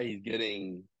reason why he's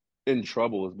getting in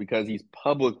trouble is because he's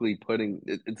publicly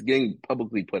it's getting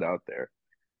publicly put out there.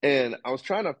 And I was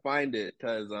trying to find it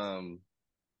because I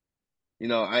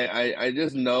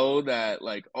just know that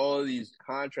like all of these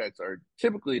contracts are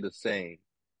typically the same,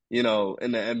 in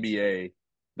the NBA.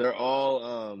 They're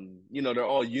all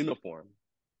uniform.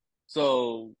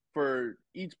 So for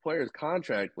each player's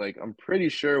contract, like I'm pretty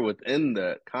sure within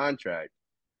the contract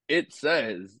it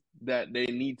says that they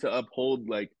need to uphold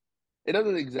like it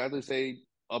doesn't exactly say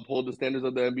uphold the standards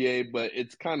of the NBA, but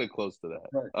it's kind of close to Right.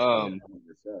 that.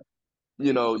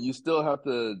 Yeah, 100%. You still have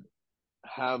to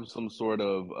have some sort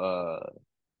of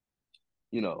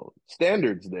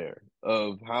standards there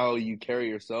of how you carry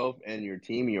yourself and your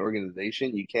team, your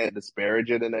organization. You can't disparage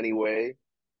it in any way.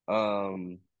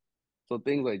 Um, so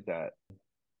things like that.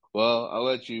 Well, I'll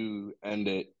let you end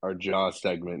it, our Jaw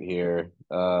segment here.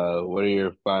 What are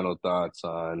your final thoughts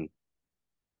on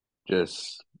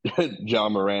just Ja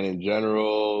Morant in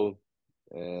general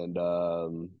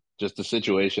and just the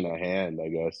situation at hand, I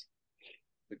guess?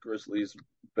 The Grizzlies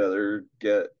better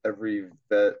get every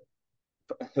vet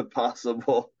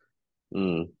possible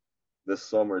Mm, this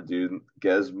summer, dude.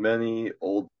 Get as many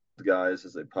old guys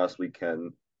as they possibly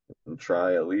can and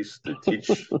try at least to teach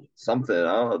something. I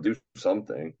don't know, do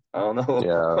something. I don't know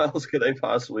yeah, what else could they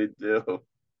possibly do.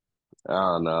 I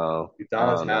don't know. I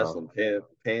McDonald's don't has know. them.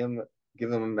 Pay him, give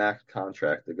him a max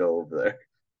contract to go over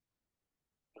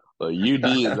But UD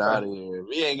is out there. of here. If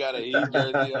he ain't got a Heat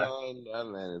jersey on, that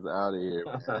man is out of here,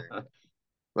 man.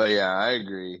 But yeah, I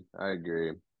agree. I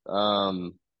agree.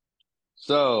 Um,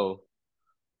 so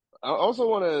I also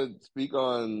want to speak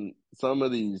on some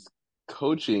of these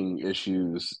coaching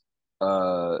issues.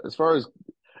 As far as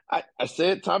I say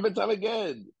it time and time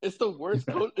again, it's the worst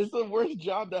coach. It's the worst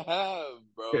job to have,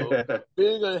 bro.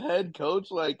 Being a head coach,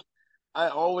 like I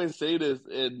always say this,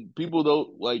 and people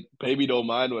don't like maybe don't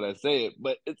mind when I say it,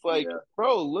 but it's like, Yeah.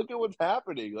 bro, look at what's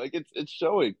happening. Like it's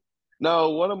showing. Now,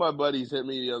 one of my buddies hit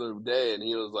me the other day, and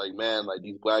he was like, "Man, like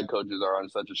these black coaches are on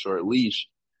such a short leash,"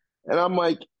 and I'm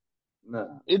like,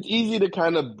 No. it's easy to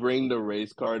kind of bring the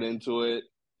race card into it.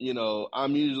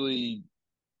 I'm usually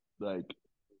like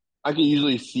I can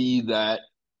usually see that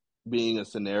being a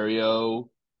scenario.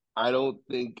 I don't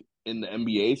think in the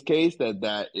NBA's case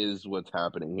that is what's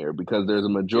happening here because there's a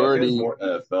Yeah, I feel like majority more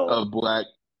NFL. of black,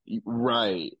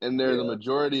 right, and there's a Yeah.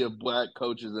 majority of black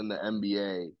coaches in the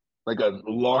NBA, like a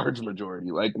large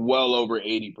majority, like well over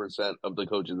 80% of the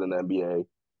coaches in the NBA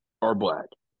are black.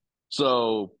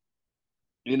 So,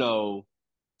 you know,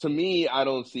 to me, I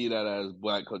don't see that as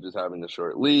black coaches having a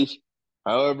short leash.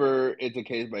 However, it's a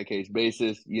case by case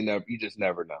basis. You just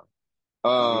never know.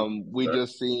 We Fair.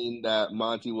 just seen that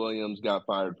Monty Williams got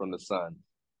fired from the Suns.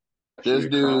 Actually This a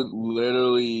dude crown.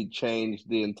 literally changed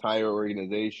the entire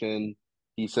organization.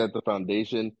 He set the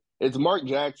foundation. It's Mark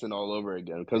Jackson all over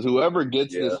again because whoever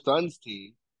gets Yeah. this Suns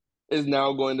team is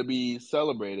now going to be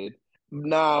celebrated.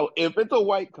 Now, if it's a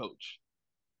white coach,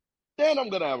 then I'm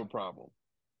gonna have a problem.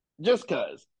 Just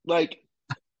cause, like,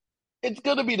 it's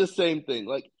gonna be the same thing.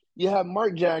 Like, you have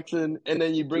Mark Jackson, and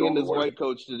then you Do bring in all the this work. white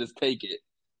coach to just take it.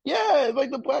 Yeah, it's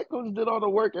like the black coach did all the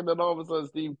work, and then all of a sudden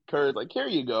Steve Kerr's like, "Here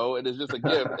you go," and it's just a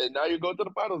gift, and now you're going to the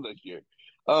finals next year.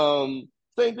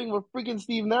 Same thing with freaking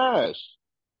Steve Nash.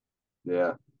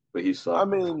 Yeah. but he I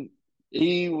sucked. mean,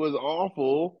 he was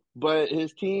awful, but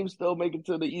his team still make it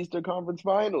to the Eastern Conference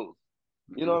Finals.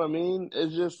 You know Mhm. what I mean?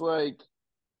 It's just like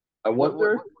I what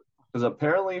wonder because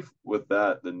apparently with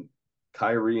that, then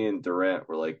Kyrie and Durant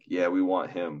were like, "Yeah, we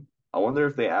want him." I wonder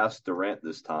if they asked Durant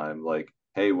this time, like,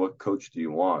 "Hey, what coach do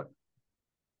you want?"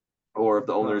 Or if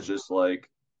the huh. owner's just like,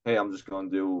 "Hey, I'm just gonna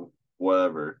do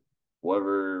whatever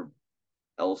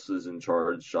else is in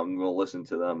charge. I'm gonna listen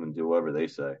to them and do whatever they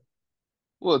say."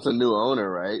 Well, it's a new owner,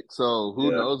 right? So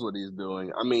who Yeah. knows what he's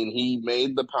doing? I mean, he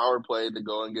made the power play to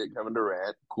go and get Kevin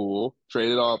Durant. Cool.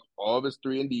 Traded off all of his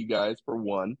 3-and-D guys for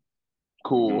one. hmm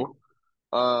Cool.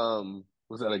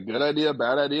 Was that a good idea,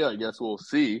 bad idea? I guess we'll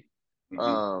see.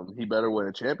 hmm He better win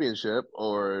a championship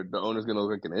or the owner's gonna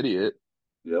look like an idiot.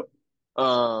 Yep.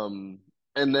 Um,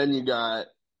 and then you got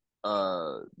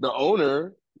the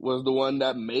owner was the one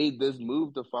that made this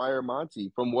move to fire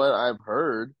Monty. From what I've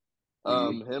heard,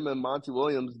 hmm him and Monty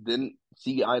Williams didn't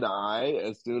see eye to eye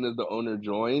as soon as the owner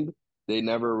joined. They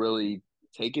never really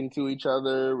taken to each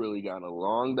other, really got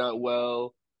along that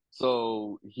well.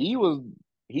 So he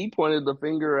pointed the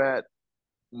finger at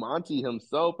Monty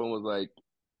himself and was like,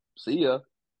 "See ya."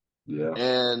 Yeah.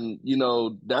 And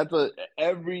that's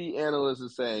every analyst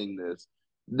is saying this.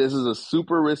 This is a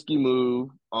super risky move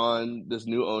on this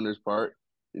new owner's part.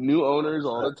 New owners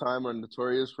all 100%. the time are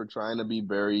notorious for trying to be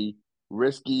very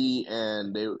risky,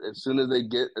 and they as soon as they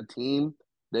get a team,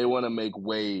 they want to make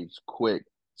waves quick.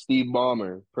 Steve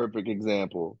Ballmer, perfect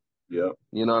example. Yep.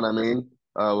 You know what I mean?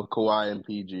 With Kawhi and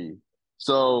PG.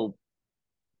 So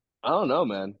I don't know,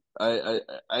 man.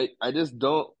 I just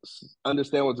don't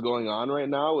understand what's going on right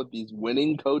now with these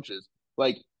winning coaches.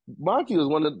 Like Monty was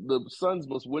one of the Suns'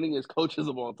 most winningest coaches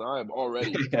of all time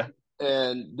already, Yeah.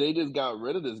 and they just got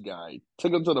rid of this guy.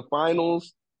 Took him to the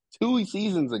finals 2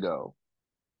 seasons ago.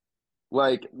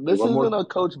 Like this One isn't more a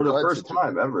Coach for the Bud first situation.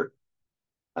 time ever,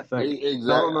 I think. No, no,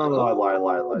 Exactly. no, no. I lie,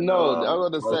 lie, lie. No, I was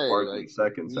going to Charles say Barkley, like,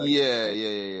 second.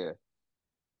 yeah.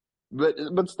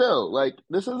 But still, like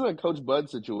this isn't a Coach Bud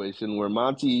situation where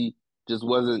Monty just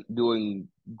wasn't doing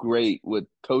great with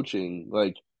coaching.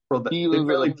 Like Bro, he they was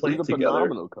barely he's played a together.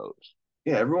 phenomenal coach.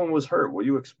 Yeah, everyone was hurt. What do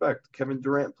you expect? Kevin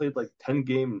Durant played like 10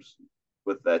 games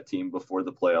with that team before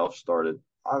the playoffs started.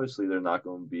 Obviously, they're not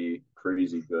going to be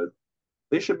crazy good.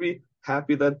 They should be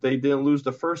happy that they didn't lose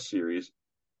the first series.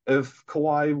 If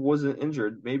Kawhi wasn't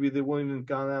injured, maybe they wouldn't even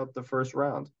gone out the first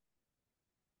round.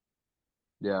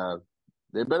 Yeah,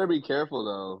 they better be careful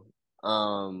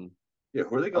though. Yeah,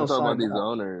 who are they I'm going to talking about sign these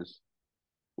now? owners.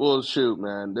 Well, shoot,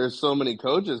 man, there's so many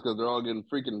coaches because they're all getting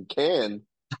freaking canned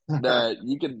that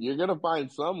you're gonna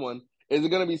find someone. Is it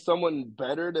gonna be someone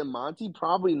better than Monty?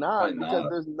 Probably Why not because not?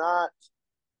 there's not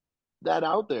that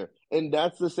out there, and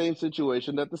that's the same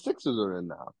situation that the Sixers are in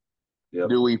now. Yep.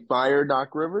 Do we fire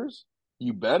Doc Rivers?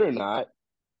 You better not.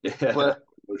 Yeah, But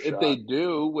no if they shot.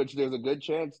 do, which there's a good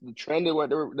chance, the trend of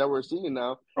that we're seeing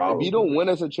now, if you don't Probably. win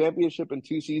us a championship in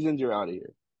 2 seasons, you're out of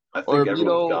here. I Or think if you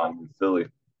everyone's don't, gone in Philly.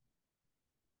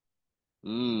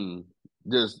 mm,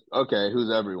 just okay.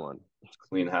 Who's everyone?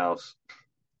 Clean house.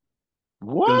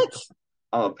 Because What?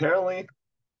 apparently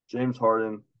James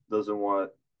Harden doesn't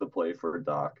want to play for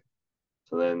Doc.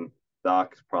 So then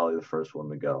Doc's probably the first one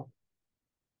to go.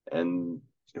 And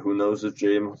who knows if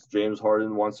James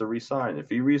Harden wants to resign. If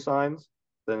he resigns,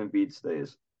 then Embiid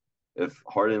stays. If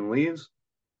Harden leaves,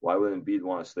 why would Embiid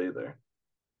want to stay there?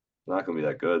 It's not going to be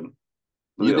that good.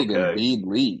 It'll You be think okay. Embiid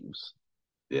leaves?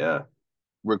 Yeah.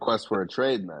 Request for a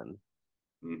trade, then?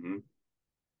 Mm-hmm.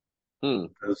 Hmm.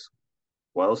 Because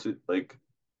what else? Like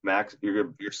Max,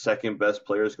 your second best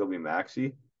player is going to be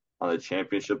Maxi on a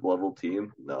championship level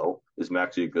team. No, is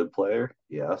Maxi a good player?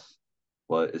 Yes,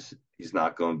 but he's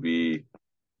not going to be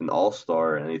an all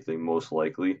star or anything. Most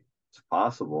likely, it's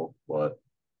possible, but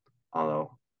I don't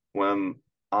know. When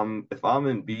if I'm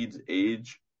in Bede's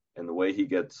age and the way he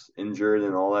gets injured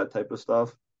and all that type of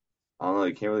stuff, I don't know.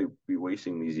 You can't really be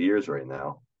wasting these years right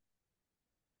now.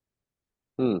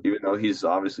 Hmm. Even though he's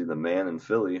obviously the man in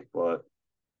Philly, but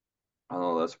I don't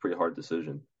know. That's a pretty hard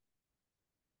decision.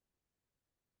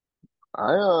 I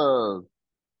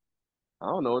I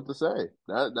don't know what to say.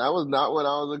 That was not what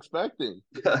I was expecting.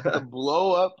 To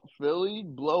blow up Philly,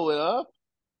 blow it up.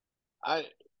 I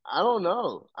I don't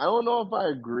know. I don't know if I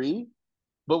agree,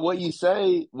 but what you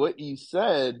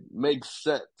said makes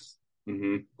sense.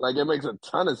 hmm Like it makes a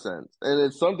ton of sense. And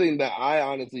it's something that I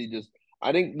honestly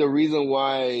I think the reason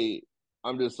why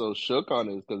I'm just so shook on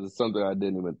it is because it's something I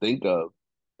didn't even think of.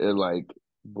 It like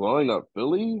blowing up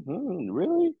Philly?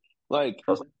 Really? Like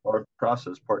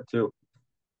Process part two.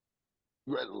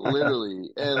 literally.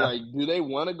 And like, do they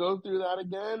want to go through that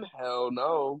again? Hell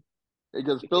no.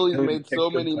 because They Philly's couldn't even made pick so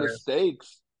good many players.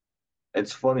 mistakes.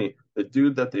 It's funny. The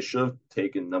dude that they should have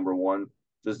taken number one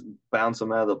just bounced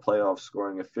him out of the playoffs,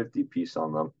 scoring a 50 piece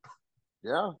on them.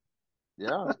 Yeah,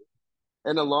 yeah.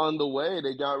 And along the way,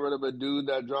 they got rid of a dude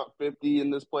that dropped 50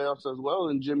 in this playoffs as well,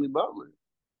 and Jimmy Butler.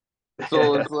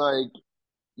 So it's like,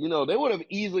 they would have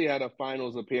easily had a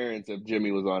finals appearance if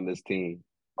Jimmy was on this team.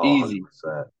 Oh, Easy.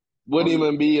 100%. Wouldn't 100%.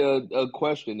 even be a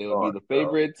question. They would be Oh, the bro.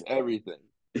 favorites, everything.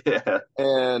 Yeah,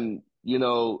 And,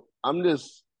 I'm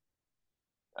just,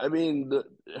 I mean,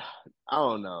 I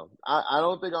don't know. I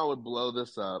don't think I would blow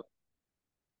this up.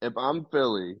 If I'm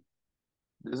Philly,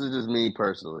 this is just me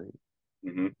personally.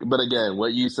 hmm But again,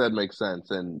 what you said makes sense.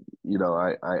 And,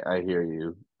 I hear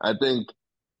you. I think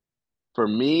for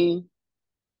me,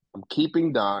 I'm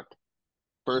keeping Doc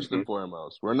first hmm and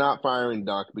foremost. We're not firing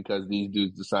Doc because these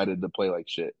dudes decided to play like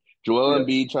shit. Joel Yeah,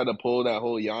 Embiid tried to pull that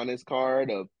whole Giannis card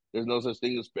of there's no such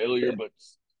thing as failure, yeah. but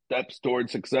steps toward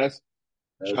success.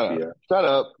 That's Shut up. BS. Shut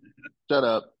up. Shut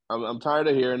up. I'm tired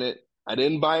of hearing it. I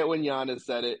didn't buy it when Giannis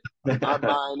said it. I'm not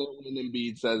buying it when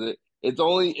Embiid says it.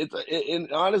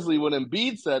 And honestly, when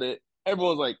Embiid said it,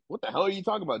 everyone's like, what the hell are you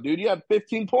talking about, dude? You had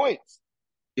 15 points.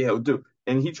 Yeah, dude.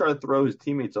 And he tried to throw his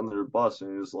teammates under the bus,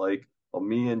 and he was like, "Oh,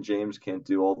 me and James can't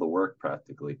do all the work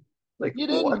practically." Like, You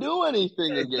didn't what? do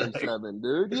anything in game Like, seven,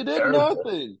 dude. You it's did terrible.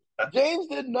 nothing. James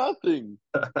did nothing.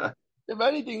 If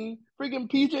anything, freaking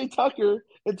PJ Tucker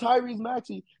and Tyrese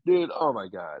Maxey, dude, oh my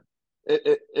God.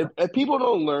 If people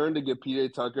don't learn to give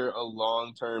PJ Tucker a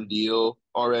long-term deal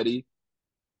already,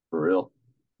 For real.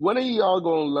 when are y'all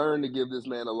going to learn to give this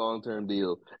man a long-term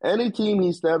deal? Any team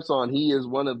he steps on, he is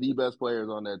one of the best players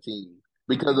on that team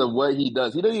because hmm of what he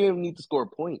does. He doesn't even need to score a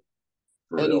point,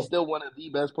 For and he's real. still one of the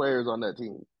best players on that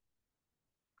team.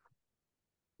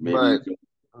 Maybe But it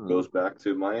goes back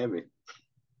to Miami.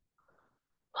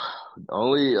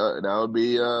 only that would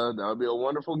be a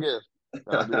wonderful gift.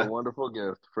 That would be a wonderful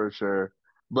gift for sure.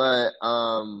 But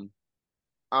I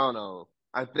don't know.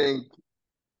 I think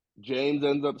James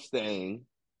ends up staying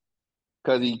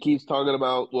because he keeps talking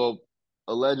about, well,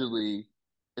 allegedly,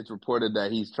 it's reported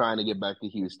that he's trying to get back to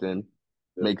Houston.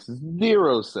 Yep. Makes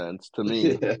zero sense to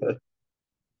me. Yeah,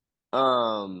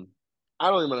 Um, I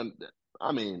don't even.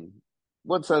 I mean,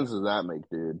 what sense does that make,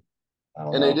 dude? I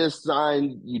don't And they know. just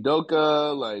signed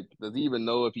Udoka. Like, does he even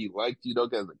know if he likes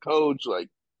Udoka as a coach? Like,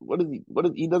 what is he?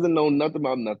 He doesn't know nothing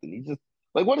about nothing. He just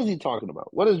like, what is he talking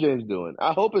about? What is James doing?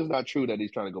 I hope it's not true that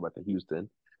he's trying to go back to Houston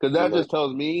because And that like just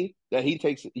tells me that he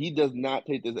does not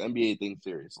take this NBA thing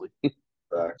seriously.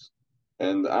 facts.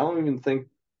 And I don't even think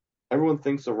everyone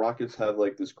thinks the Rockets have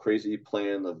like this crazy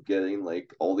plan of getting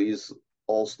like all these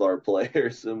all-star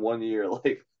players in 1 year.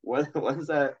 Like when's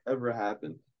that ever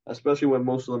happen? Especially when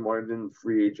most of them aren't in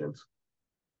free agents.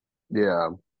 Yeah,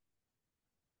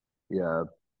 yeah.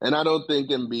 And I don't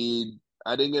think Embiid.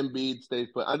 I think Embiid stays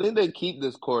put. I think they keep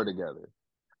this core together.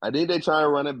 I think they try to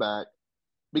run it back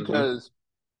hmm because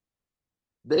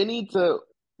they need to.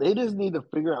 They just need to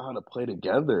figure out how to play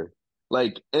together.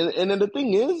 Like, and then the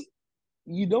thing is,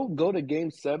 you don't go to game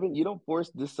seven. You don't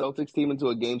force this Celtics team into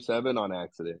a game seven on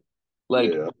accident.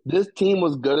 Like, Yeah, this team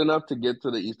was good enough to get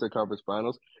to the Eastern Conference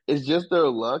Finals. It's just their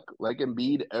luck. Like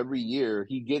Embiid, every year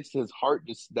he gets his heart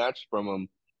just snatched from him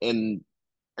and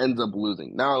ends up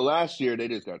losing. Now, last year they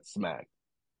just got smacked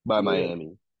by yeah.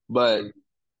 Miami. But,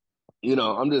 And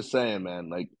I'm just saying, man,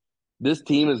 like this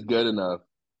team is good enough.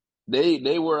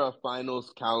 They were a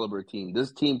finals caliber team.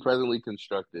 This team presently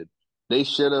constructed, they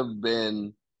should have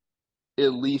been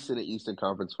at least in the Eastern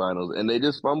Conference Finals, and they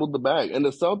just fumbled the bag. And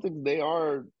the Celtics, they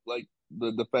are like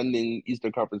the defending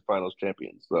Eastern Conference Finals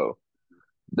champions. So,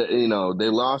 they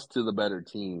lost to the better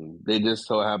team. They just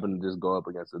so happened to just go up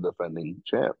against the defending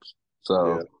champs.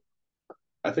 yeah, So,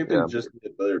 I think they yeah, just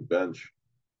need a better bench.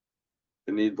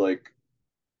 They need like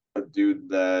a dude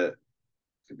that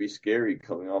could be scary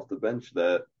coming off the bench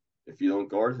that if you don't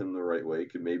guard him the right way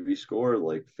could maybe score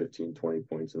like 15, 20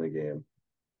 points in a game.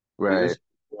 They right. just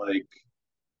like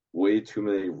way too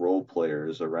many role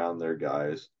players around their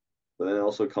guys. But then it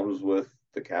also comes with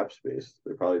the cap space.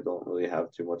 They probably don't really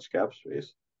have too much cap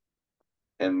space.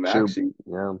 And Shoot,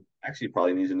 yeah. Maxi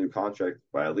probably needs a new contract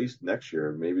by at least next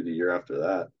year, maybe the year after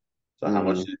that. So how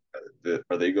much Hmm.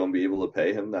 are they going to be able to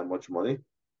pay him that much money?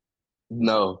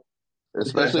 No,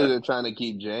 especially if they're trying to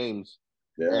keep James.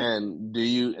 Yeah, And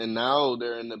now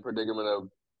they're in the predicament of,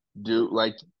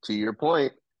 like, to your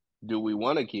point, do we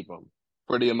want to keep him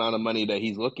for the amount of money that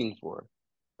he's looking for?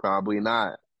 Probably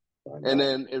not. why And not?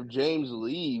 then if James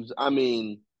leaves, I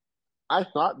mean, I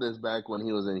thought this back when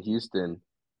he was in Houston.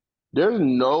 There's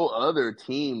no other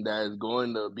team that is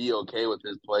going to be okay with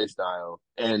his play style.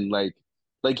 And like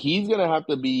he's gonna have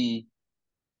to be.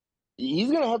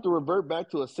 he's gonna have to revert back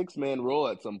to a 6-man role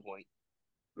at some point.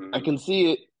 I Hmm. can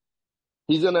see it.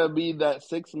 He's gonna be that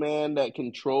 6-man that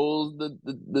controls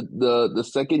the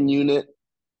second unit.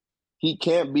 He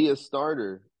can't be a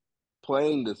starter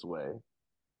playing this way.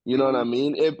 You know what I Hmm.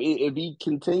 mean? If he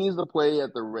continues to play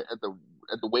at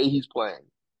the way he's playing,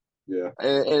 Yeah.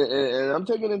 and I'm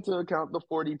taking into account the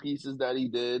 40 pieces that he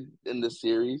did in this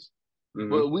series, Hmm.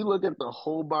 but we look at the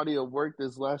whole body of work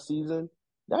this last season.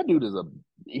 That dude is a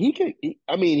he can.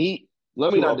 I mean, he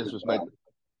let me Too not up and disrespect.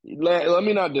 Let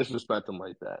me not disrespect him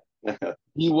like that. down.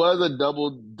 He was a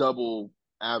double double.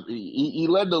 He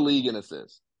led the league in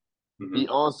assists. Hmm. He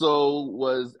also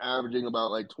was averaging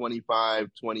about like 25,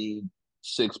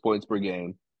 26 points per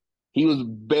game. He was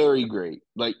very great,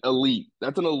 like elite.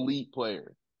 That's an elite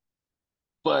player.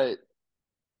 But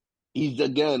he's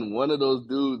again one of those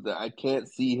dudes that I can't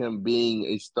see him being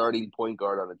a starting point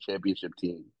guard on a championship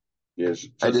team. Yeah, it's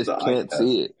I just just the eye can't test.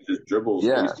 see it. He just dribbles way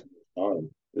Yeah. too much time.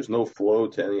 There's no flow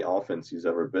to any offense he's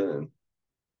ever been in.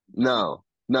 No,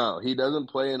 no, he doesn't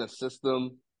play in a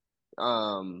system.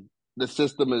 The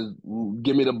system is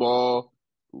give me the ball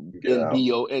Get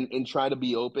out. and try to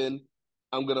be open.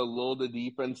 I'm gonna lull the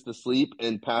defense to sleep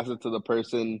and pass it to the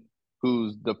person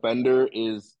whose defender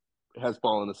is has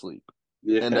fallen asleep.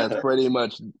 And that's Yeah. pretty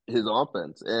much his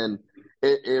offense. And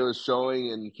it was showing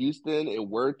in Houston. It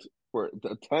worked for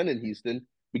a ton in Houston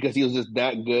because he was just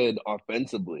that good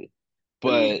offensively.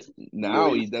 And he But now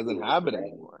million he doesn't shooters have it around.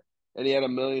 anymore. And he had a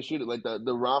million shooters. Like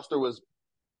the roster was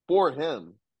for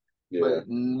him. But Yeah.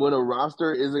 when a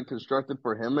roster isn't constructed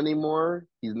for him anymore,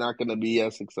 he's not going to be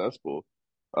as successful.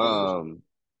 100%. Um,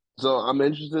 so I'm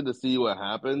interested to see what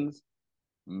happens.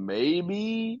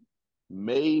 Maybe,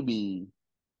 maybe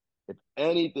if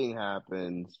anything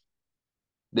happens,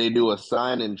 they do a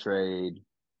sign and trade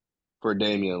for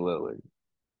Damian Lillard.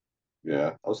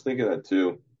 Yeah. I was thinking that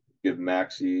too. Give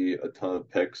Maxi a ton of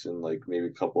picks and like maybe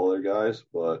a couple other guys,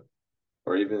 but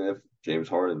or even if James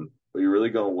Harden, but you're really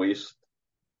gonna waste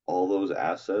all those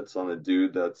assets on a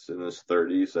dude that's in his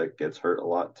 30s that gets hurt a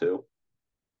lot too,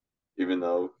 even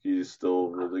though he's still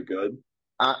really good.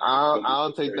 Going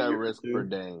I'll for take a that year or risk for two.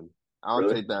 Dame. I'll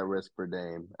Really? take that risk for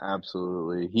Dame.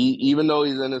 Absolutely. He even though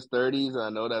he's in his 30s, I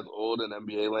know that's old in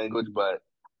NBA language, but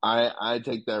I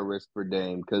take that risk for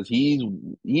Dame because he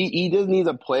just needs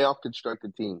a playoff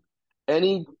constructed team.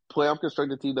 Any playoff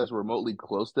constructed team that's remotely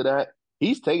close to that,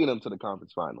 he's taking them to the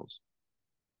conference finals,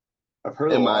 I've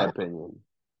heard a in my lot opinion.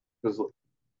 because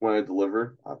when I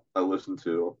deliver, I listen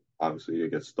to, obviously, you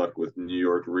get stuck with New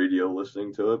York radio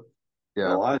listening to it. And a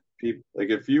Yeah. lot of people, like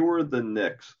if you were the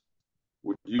Knicks,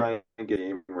 would you try and get a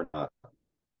game or not?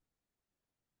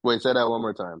 Wait, say that one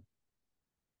more time.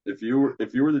 If you were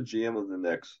the GM of the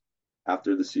Knicks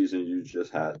after the season you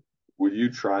just had, would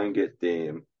you try and get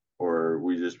Dame, or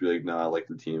would you just be like, nah, I like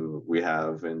the team we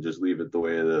have and just leave it the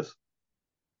way it is?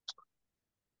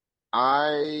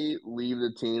 I leave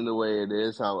the team the way it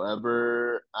is.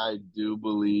 However, I do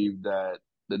believe that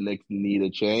the Knicks need a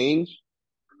change.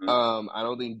 Mhm. I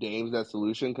don't think Dame's that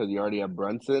solution because you already have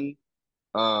Brunson.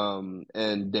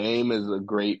 And Dame is a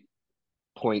great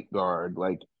point guard.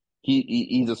 Like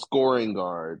he's a scoring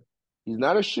guard. He's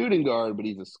not a shooting guard, but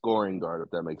he's a scoring guard,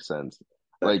 if that makes sense.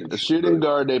 That Like can a shoot shooting really.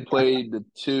 guard, they play the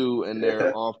two and they're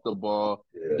Yeah, off the ball.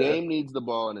 yeah. Dame needs the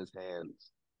ball in his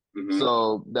hands. Hmm.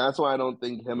 So that's why I don't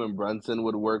think him and Brunson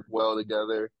would work well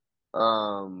together.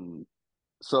 Um,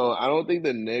 so I don't think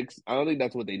the Knicks, I don't think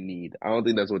that's what they need. I don't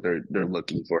think that's what they're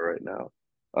looking for right now.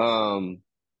 Um,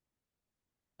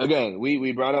 Again,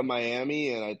 we brought up Miami,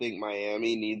 and I think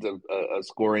Miami needs a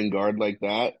scoring guard like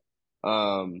that.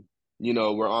 Um,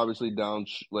 we're obviously down,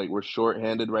 like we're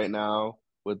shorthanded right now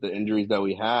with the injuries that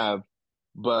we have,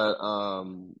 but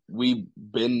we've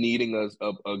been needing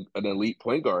an elite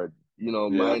point guard.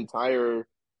 My Yeah. entire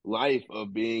life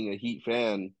of being a Heat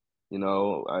fan,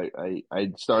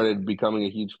 I started becoming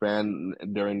a huge fan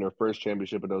during their first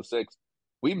championship in '06.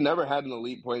 We've never had an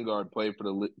elite point guard play for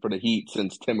the Heat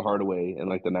since Tim Hardaway in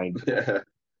like the '90s. Yeah.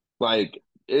 Like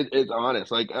it's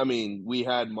honest. Like I mean, we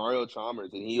had Mario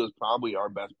Chalmers, and he was probably our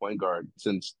best point guard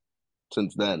since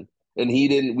then. And he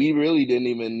didn't. We really didn't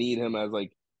even need him as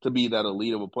like to be that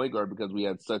elite of a point guard because we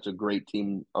had such a great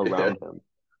team Yeah. around him.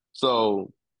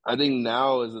 So I think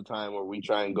now is the time where we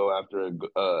try and go after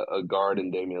a guard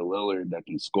in Damian Lillard that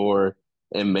can score,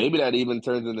 and maybe that even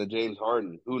turns into James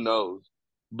Harden. Who knows?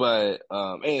 But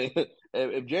and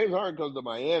if James Harden comes to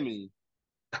Miami,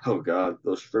 Oh God,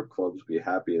 those strip clubs be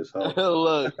happy as hell.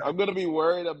 look, I'm gonna be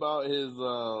worried about his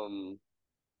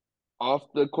off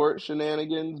the court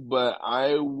shenanigans, but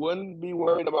I wouldn't be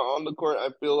worried about on the court. I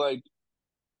feel like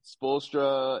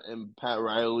Spoelstra and Pat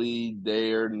Riley,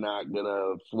 they're not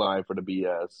gonna fly for the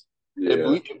BS.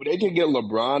 Yeah. If they can get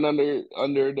LeBron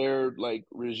under their like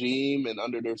regime and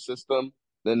under their system,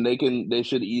 then they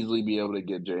should easily be able to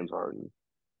get James Harden.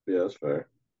 Yeah, that's fair.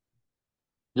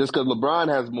 Just because LeBron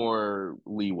has more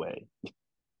leeway,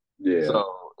 Yeah. so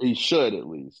he should at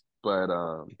least. But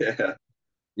Yeah.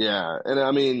 yeah, and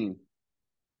I mean,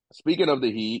 speaking of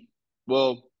the Heat,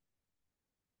 well,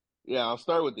 yeah, I'll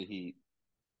start with the Heat.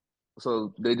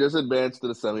 So they just advanced to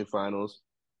the semifinals.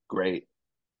 Great.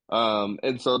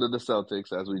 And so did the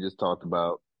Celtics, as we just talked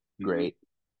about. Hmm. Great.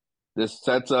 This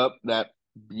sets up that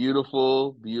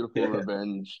beautiful, beautiful Yeah.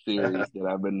 revenge series that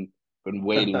I've been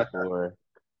waiting for.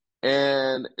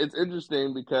 And it's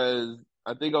interesting because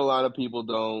I think a lot of people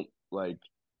don't like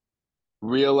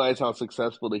realize how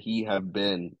successful the Heat have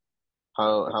been,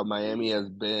 how Miami has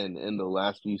been in the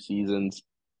last few seasons.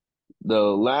 The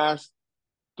last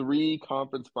three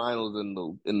conference finals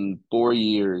in 4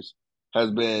 years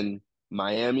has been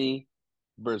Miami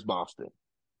versus Boston.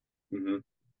 Hmm.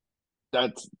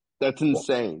 That's that's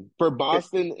insane for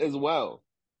Boston as well.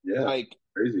 Yeah. Like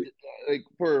Crazy.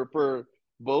 for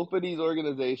both of these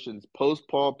organizations, post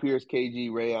Paul Pierce,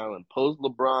 KG, Ray Allen, post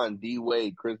LeBron, D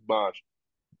Wade, Chris Bosh,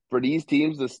 for these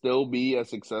teams to still be as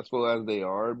successful as they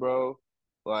are, bro,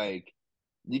 like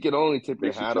you can only tip your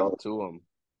Makes you hat off jealous. to them.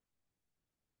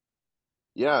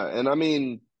 Yeah, and I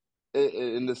mean,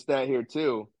 in the stat here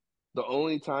too, the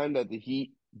only time that the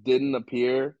Heat didn't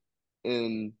appear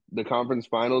in the conference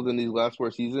finals in these last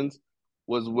 4 seasons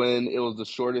was when it was the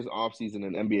shortest offseason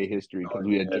in NBA history Oh because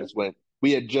yeah.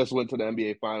 we had just went to the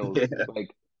NBA finals Yeah. like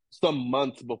some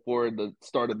months before the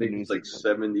start I of the think new it's like season.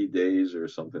 70 days or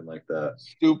something like that.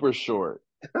 Super short.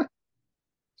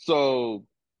 So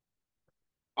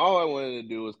all I wanted to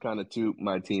do was kind of toot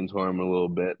my team's horn a little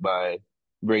bit by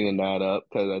bringing that up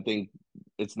because I think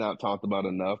it's not talked about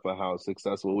enough of how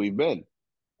successful we've been.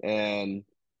 And,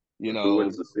 you Who know,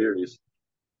 wins the series?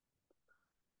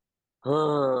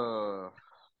 I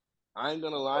ain't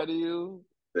gonna lie to you,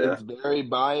 Yeah. it's very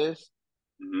biased,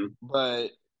 Hmm.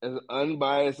 but as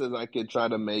unbiased as I could try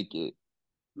to make it,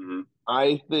 Hmm.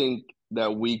 I think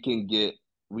that we can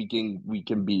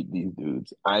beat these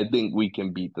dudes. I think we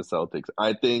can beat the Celtics.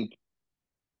 I think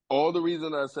all the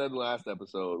reason I said last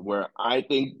episode, where I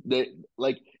think that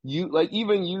like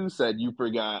even you said you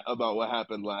forgot about what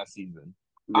happened last season.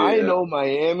 I Yeah. know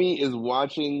Miami is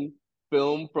watching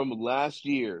film from last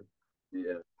year.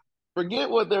 Yeah. Forget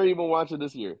what they're even watching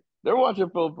this year. They're watching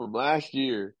film from last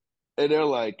year, and they're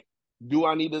like, "Do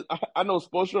I need to?" I know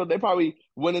Spoelstra. They probably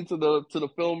went into the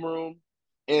film room,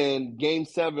 and Game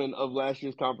 7 of last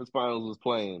year's conference finals was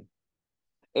playing.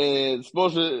 And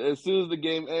Spoelstra, as soon as the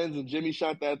game ends and Jimmy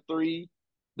shot that three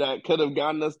that could have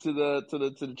gotten us to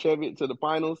the champion to the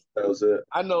finals, That was it.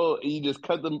 I know he just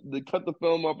cut the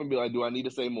film up and be like, "Do I need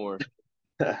to say more?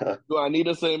 Do I need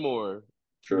to say more?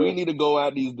 We True. need to go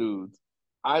at these dudes."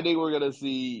 I think we're gonna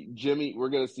see Jimmy. We're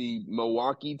gonna see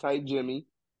Milwaukee type Jimmy.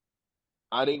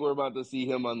 I think we're about to see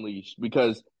him unleashed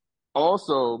because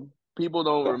also people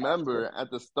don't But have to. remember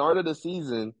at the start of the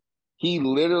season, he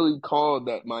literally called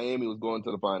that Miami was going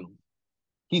to the finals.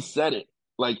 He said it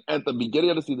like at the beginning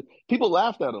of the season. People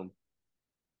laughed at him,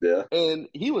 Yeah. and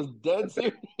he was I dead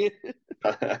serious.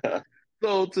 bet.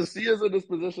 So to see us in this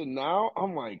position now,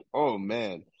 I'm like, oh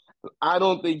man, I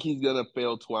don't think he's gonna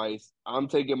fail twice. I'm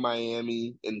taking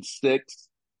Miami in 6.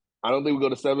 I don't think we go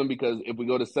to 7 because if we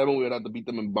go to 7, we would have to beat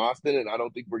them in Boston, and I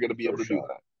don't think we're gonna be No able to do shot.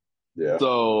 that. Yeah.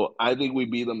 So I think we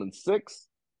beat them in 6,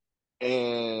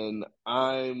 and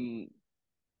I'm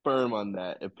firm on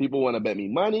that. If people want to bet me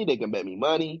money, they can bet me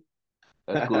money.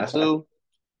 That's cool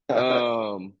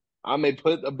too. I may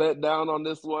put a bet down on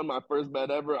this one, my first bet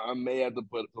ever. I may have to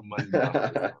put some money down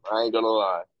on this one. I ain't gonna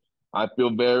lie. I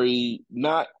feel very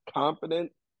not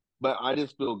confident, but I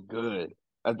just feel good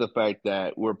at the fact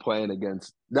that we're playing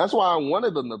against. That's why I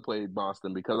wanted them to play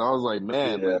Boston because I was like,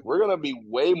 man, Yeah. like we're gonna be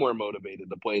way more motivated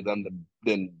to play them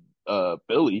than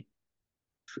Philly.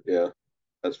 Yeah.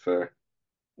 That's fair.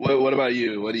 What about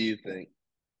you? What do you think?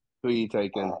 Who are you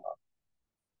taking? Uh,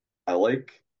 I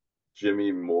like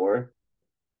Jimmy more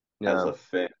as Yeah, a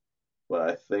fan,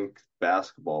 but I think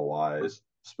basketball wise,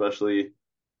 especially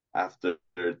after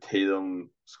Tatum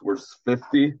scores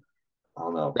 50, I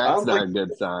don't know. I that's don't not think a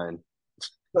good sign.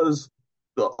 because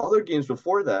the other games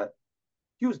before that,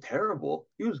 he was terrible.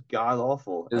 He was god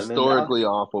awful. And then now Historically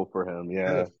awful for him. he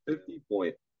has Yeah. a 50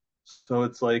 point. So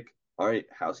it's like, all right,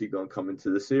 how's he going to come into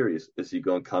the series? Is he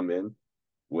going to come in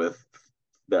with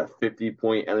that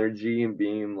 50-point energy and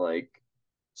being like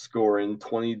scoring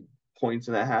 20 points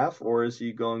and a half, or is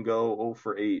he going to go 0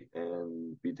 for 8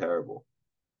 and be terrible?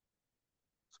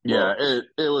 Yeah, Bro.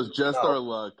 it was just our No.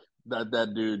 luck that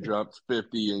that dude dropped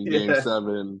 50 in Game Yeah.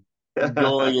 7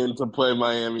 going in to play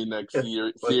Miami next With all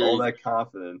series. that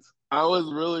confidence. I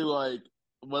was really like,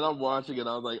 when I'm watching it,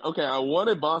 I was like, okay, I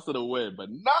wanted Boston to win, but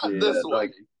not this Yeah, way.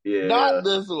 like yeah. Not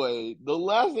this way. The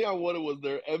last thing I wanted was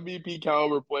their MVP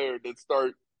caliber player to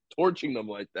start torching them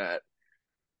like that.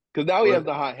 Because now he has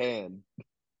But the hot hand.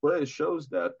 but it shows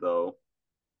that though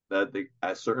that they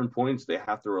at certain points they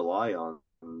have to rely on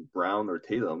Brown or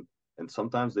Tatum, and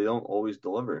sometimes they don't always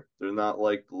deliver. They're not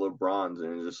like the LeBrons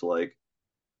and it's just like,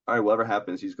 all right, whatever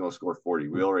happens, he's going to score 40.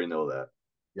 We already know that.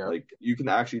 Yep, Like you can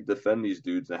actually defend these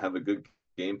dudes and have a good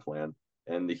game plan,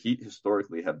 and the Heat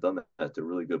historically have done that to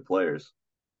really good players.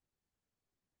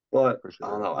 But for I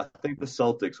don't sure. know. I think the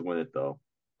Celtics win it though.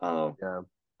 I don't know. Yeah,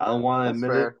 I don't want to that's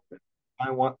admit it.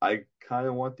 fair. I kind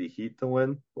of want the Heat to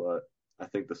win, but I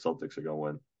think the Celtics are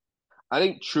going to I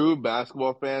think true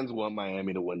basketball fans want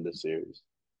Miami to win this series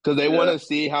because they win. want Yeah. to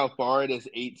see how far this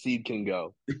 8 seed can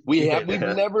go. We've Yeah.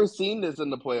 never seen this in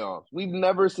the playoffs. We've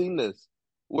never seen this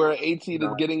where an 8 seed is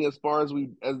Not, getting as far as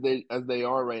they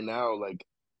are right now. Like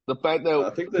the fact that I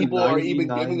think the people are even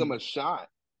giving them 99 a shot.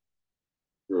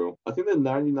 crew. I think the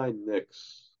 99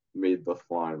 Knicks made the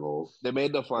finals. They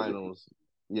made the Or the finals.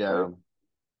 right? Yeah,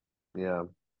 yeah.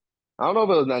 I don't know if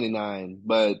it was 99,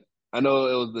 but I know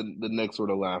it was the Knicks were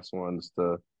the last ones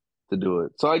to do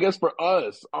it. So I guess for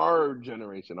us, our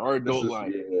generation, our This adult is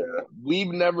life, yeah. we've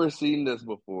never seen this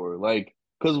before. Like,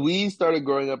 because we started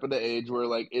growing up at the age where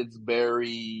like it's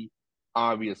very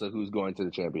obvious of who's going to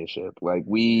the championship. Like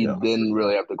we Yeah, didn't 100%.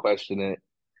 really have to question it.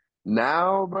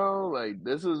 Now, bro, like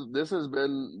this has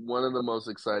been one of the most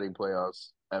exciting playoffs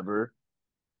ever.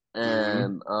 Hmm.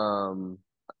 And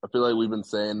I feel like we've been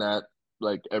saying that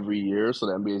like every year, so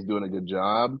the NBA is doing a good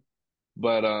job.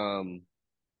 But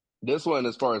this one,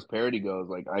 as far as parity goes,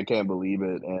 like I can't believe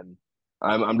it, and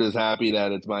I'm just happy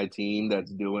that it's my team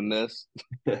that's doing this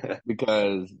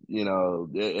because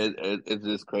it's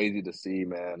just crazy to see,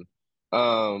 man.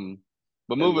 Um,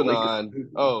 but And the moving Lakers on. too, man.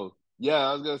 Oh yeah,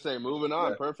 I was gonna say moving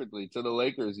on Yeah, perfectly to the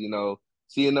Lakers.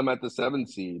 Seeing them at the 7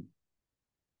 seed.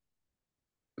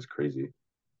 it's crazy.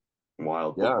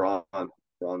 Wild. Yeah,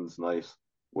 LeBron's nice.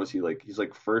 Was he like he's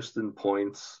like first in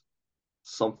points,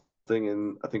 something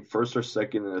in I think first or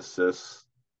second in assists,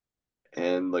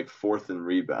 and like fourth in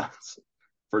rebounds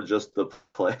for just the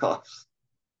playoffs.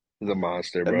 he's a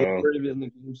monster, And they bro. were even in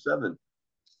game 7.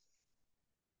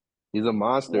 He's a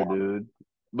monster, Wow. dude.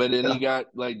 But then Yeah. you got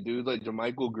like dudes like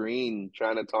Jermichael Green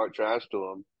trying to talk trash to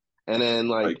him. And then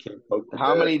I like can't poke the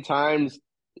how bear. many times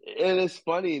and it's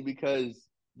funny because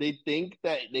they think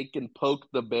that they can poke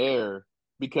the bear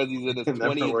because he's in his It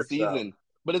never 20th works out. season.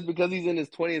 But it's because he's in his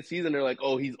 20th season. They're like,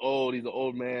 oh, he's old. He's an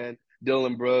old man.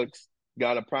 Dylan Brooks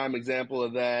got a prime example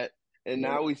of that. And Yeah.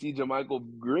 now we see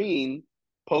Jermichael Green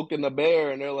poking the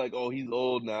bear, and they're like, oh, he's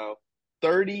old now.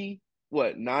 30,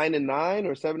 what, 9-9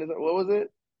 or 7 what was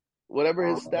it? Whatever I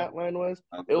his don't know. stat line was.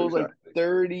 I don't It know was like exactly.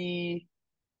 30.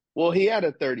 Well, he had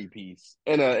a 30 piece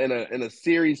in a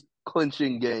series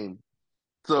clinching game.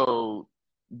 So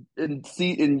in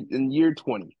year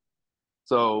 20.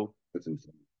 So It's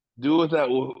insane. do with that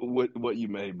what you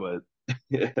may, but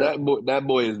Yeah. that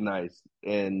boy is nice.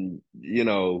 And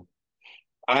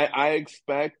I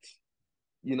expect,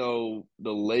 the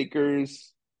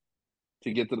Lakers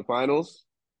to get to the finals.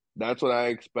 That's what I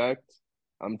expect.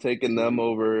 I'm taking them Mhm.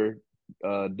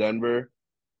 over Denver.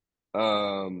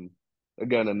 Um,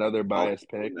 Again, another I'll be biased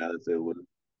so pick. mad if they lose.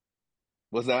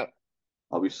 What's that?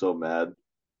 I'll be so mad.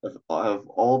 Of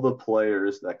all the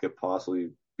players that could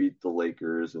possibly beat the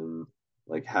Lakers and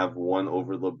like have one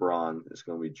over LeBron, it's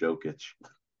going to be Jokic. Of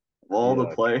all the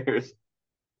Yuck. players,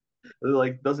 it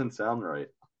like doesn't sound right.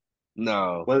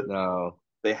 No, But no.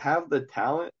 they have the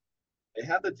talent. They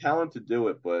have the talent to do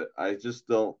it, but I just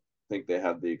don't think they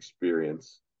have the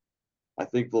experience. I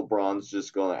think LeBron's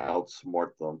just going to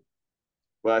outsmart them.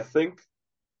 But I think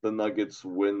the Nuggets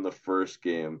win the first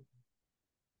game.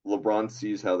 LeBron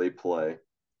sees how they play,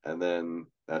 and then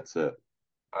that's it.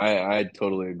 I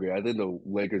totally agree. I think the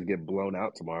Lakers get blown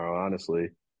out tomorrow, honestly.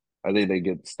 I think they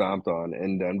get stomped on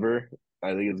in Denver.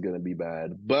 I think it's going to be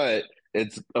bad, but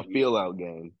it's a feel out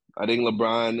game. I think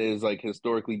LeBron is like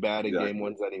historically bad in game Exactly.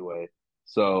 ones anyway.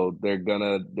 So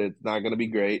it's not going to be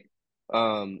great.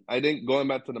 I think going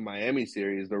back to the Miami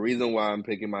series, the reason why I'm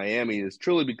picking Miami is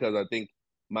truly because I think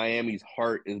Miami's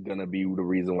heart is going to be the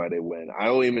reason why they win. I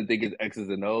don't even think it's X's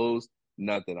and O's,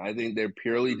 nothing. I think they're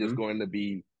purely just Hmm. going to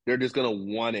be, they're just going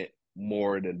to want it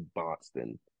more than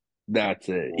Boston. That's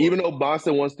it. Or Even though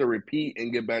Boston wants to repeat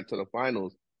and get back to the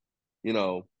finals, you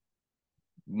know,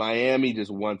 Miami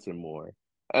just wants it more.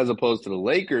 As opposed to the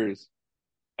Lakers,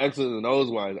 X's and O's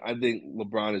wise, I think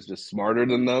LeBron is just smarter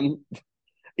than them.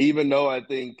 Even though I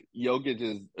think Jokic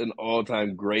is an all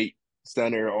time great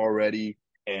center already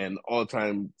and all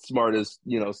time smartest,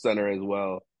 center as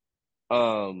well.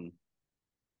 Um,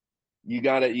 you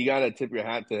gotta tip your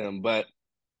hat to him. But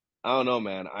I don't know,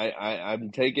 man.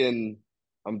 I'm taking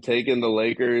the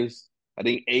Lakers. I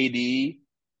think AD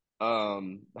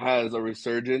has a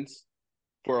resurgence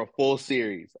for a full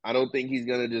series. I don't think he's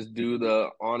gonna just do the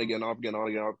on again, off again, on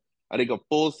again, off. I think a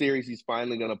full series he's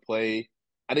finally gonna play.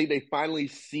 I think they finally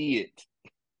see it.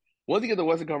 Once you get the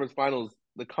Western Conference Finals,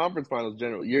 the conference finals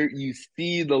generally, you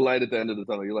see the light at the end of the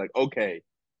tunnel. You're like, okay,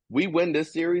 we win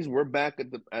this series, we're back at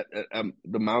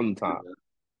the mountaintop, Yeah,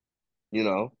 you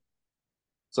know.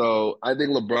 So I think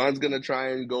LeBron's gonna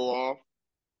try and go off.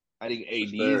 I think that's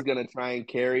AD is fair. gonna try and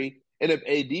carry. And if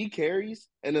AD carries,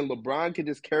 and then LeBron can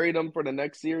just carry them for the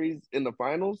next series in the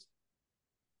finals,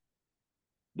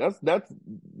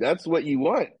 that's what you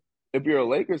want. If you're a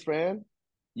Lakers fan,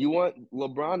 you want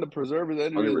LeBron to preserve his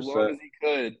energy as long 100%. as he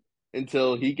could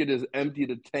until he could just empty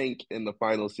the tank in the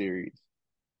final series.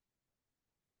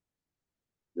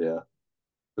 Yeah.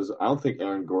 Because I don't think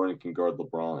Aaron Gordon can guard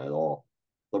LeBron at all.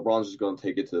 LeBron's just going to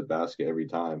take it to the basket every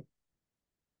time.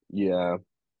 Yeah,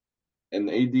 And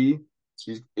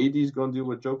AD's going to do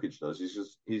what Jokic does.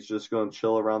 He's just going to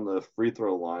chill around the free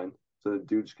throw line so the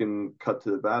dudes can cut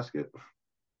to the basket.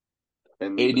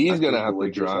 And I AD's gonna think the have to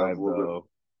Lakers have a drive little bit though.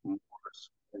 more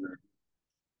center. I'm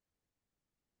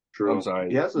True. He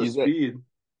sorry, has the you said speed.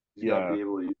 He's got to yeah, be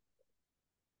able to use.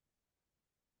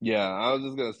 yeah. I was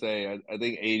just gonna say I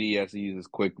think AD has to use his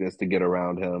quickness to get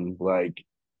around him. Like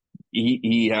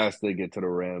he has to get to the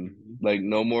rim. Mhm. Like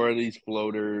no more of these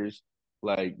floaters.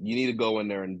 Like you need to go in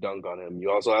there and dunk on him. You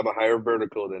also have a higher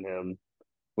vertical than him.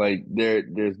 Like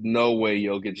there's no way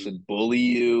Jokic Mhm. should bully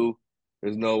you.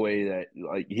 There's no way that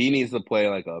like he needs to play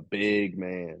like a big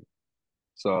man.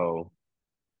 So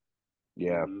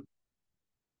yeah. Mhm.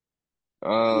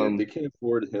 Yeah, they Um can't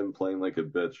afford him playing like a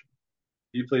bitch.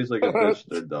 He plays like a bitch,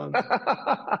 they're done.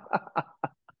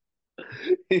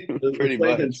 It's pretty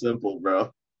plain and much. simple,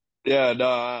 bro. Yeah, no,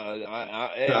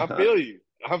 hey, I feel you.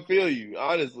 I feel you.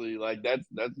 Honestly, like that's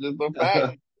just a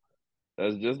fact.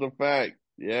 That's just a fact.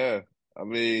 Yeah. I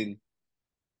mean,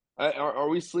 are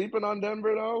we sleeping on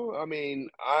Denver though? I mean,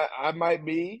 I might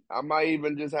be. I might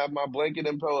even just have my blanket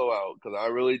and pillow out because I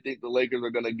really think the Lakers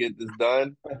are gonna get this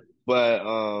done. But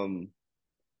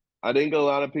I think a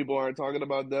lot of people aren't talking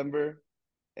about Denver,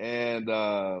 and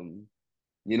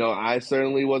I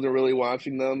certainly wasn't really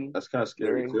watching them That's kind of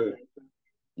scary during. too.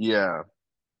 Yeah,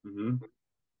 Hmm.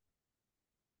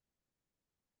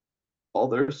 All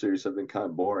their series have been kind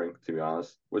of boring, to be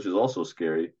honest, which is also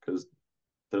scary because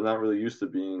they're not really used to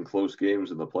being close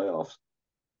games in the playoffs.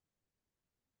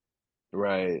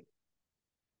 right.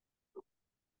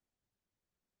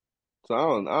 So I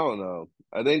don't know.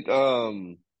 I think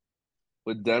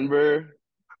with Denver.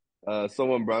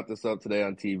 Someone brought this up today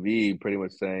on TV, pretty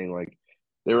much saying like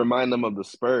they remind them of the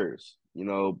Spurs.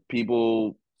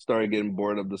 People started getting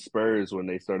bored of the Spurs when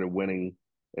they started winning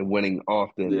and winning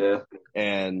often, Yeah,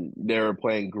 and they were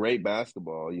playing great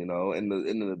basketball. And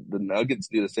the Nuggets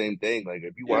do the same thing. Like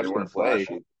if you yeah, they watch them weren't play,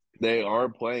 flashy. they are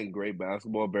playing great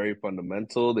basketball, very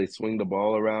fundamental. They swing the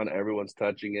ball around, everyone's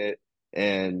touching it,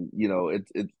 and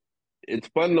it's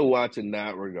fun to watch in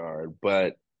that regard,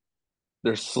 but.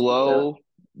 They're Yeah, slow.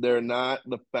 They're not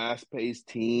the fast-paced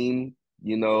team.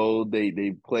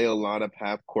 They play a lot of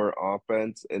half-court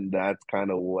offense, and that's kind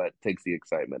of what takes the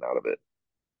excitement out of it.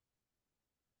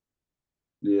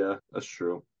 yeah, that's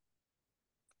true.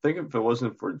 I think if it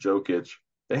wasn't for Jokic,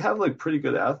 they have like pretty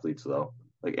good athletes though.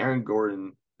 Like Aaron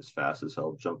Gordon is fast as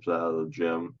hell, jumps out of the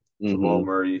gym. Jamal Mm-hmm.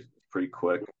 Murray is pretty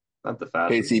quick. Not the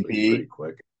fastest, but he's pretty KCP.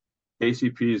 quick.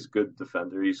 KCP is a good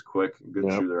defender. He's quick, good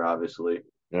Yep. shooter, obviously.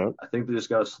 Yep. I think they just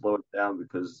got to slow it down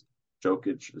because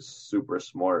Jokic is super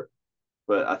smart.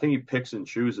 But I think he picks and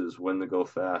chooses when to go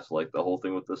fast, like the whole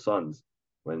thing with the Suns.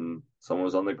 When someone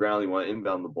was on the ground, he want to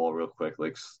inbound the ball real quick,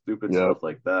 like stupid Yep. stuff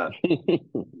like that. He's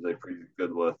like pretty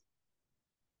good with.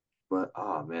 But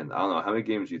oh man, I don't know. How many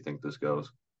games do you think this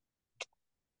goes?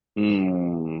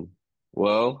 Hmm.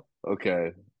 Well,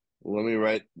 okay. Let me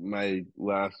write my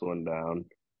last one down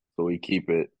so we keep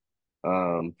it.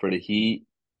 For the Heat,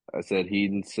 I said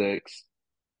Heat in six.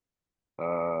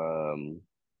 Um,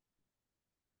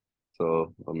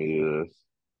 so let me do this.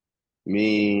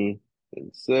 Me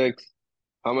in six.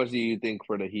 How much do you think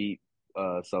for the Heat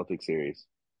Celtic series?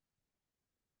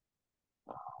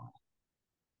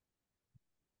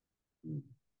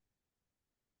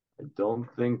 I don't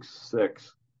think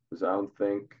six, because I don't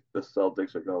think the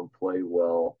Celtics are going to play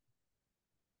well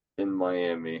in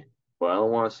Miami, but I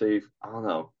don't want to say. I don't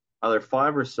know, either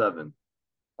 5 or 7.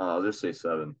 I'll just say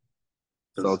 7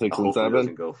 because Celtics in hopefully it seven?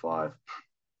 doesn't go 5.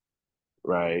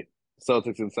 Right.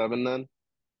 Celtics in seven then?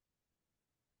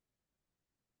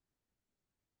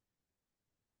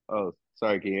 Oh,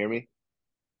 sorry, can you hear me?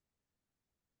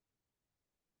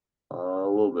 A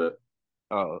little bit.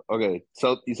 Oh, okay.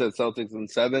 So you said Celtics in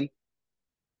seven?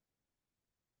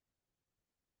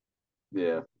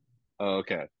 Yeah, Oh,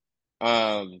 okay.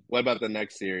 What about the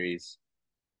next series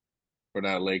for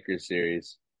that Lakers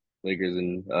series? Lakers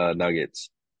and Nuggets.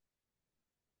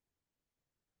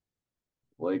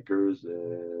 Lakers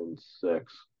in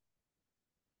 6.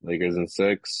 Lakers in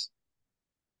six.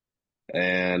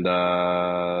 And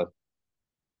I'm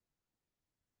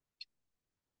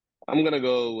gonna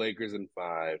go Lakers in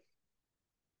five,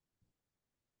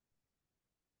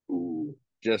 Ooh,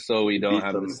 just so we you don't beat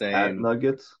have the them at same.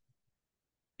 Nuggets.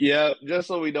 Yeah, just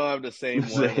so we don't have the same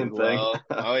one as Same thing. well.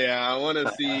 Oh yeah, I want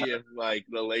to see if like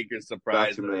the Lakers Got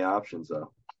surprise too many us. options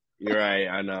though. You're right,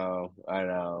 I know,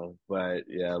 but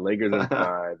yeah, Lakers in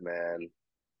five, man.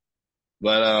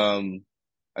 But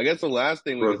I guess the last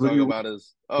thing we Bro, could talk about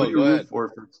is. who Oh, you go root ahead. for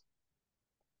if it's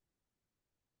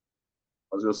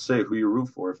I was gonna say who you root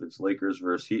for if it's Lakers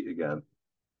versus Heat again.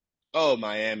 Oh,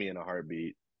 Miami in a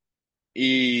heartbeat.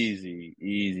 Easy,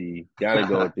 easy. Got to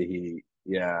go with the Heat.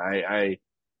 Yeah,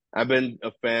 I've been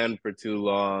a fan for too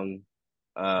long.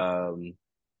 Um,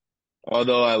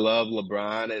 Although I love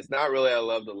LeBron, it's not really I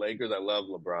love the Lakers. I love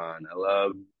LeBron. I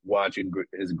love watching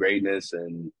his greatness,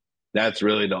 and that's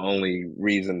really the only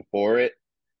reason for it.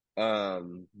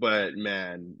 But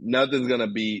man, nothing's gonna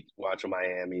beat watching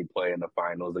Miami play in the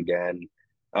finals again.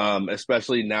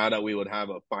 Especially now that we would have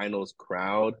a finals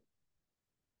crowd.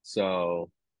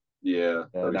 So Yeah,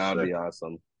 yeah, that'd be that would be sick.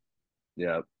 awesome.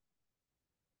 Yeah.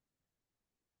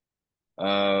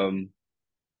 Um,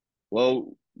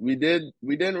 well, we didn't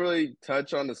really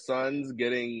touch on the Suns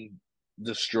getting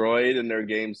destroyed in their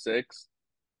game six.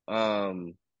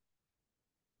 Um,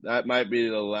 that might be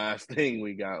the last thing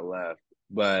we got left,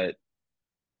 but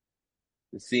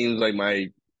it seems like But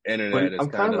I'm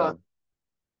kind of not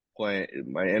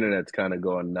my internet's kind of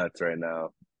going nuts right now.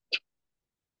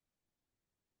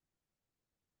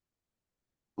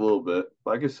 a little bit,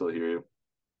 but I can still hear you.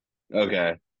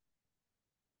 Okay.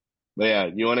 But yeah,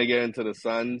 you want to get into the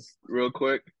Suns real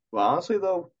quick? Well, honestly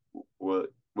though,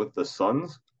 with the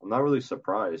Suns, I'm not really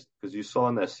surprised because you saw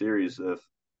in that series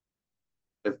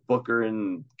if Booker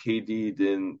and KD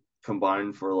didn't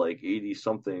combine for like 80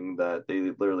 something, that they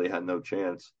literally had no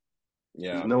chance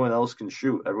because Yeah. no one else can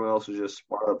shoot. Everyone else is just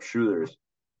spot up shooters.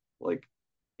 Like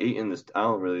Aiton is, I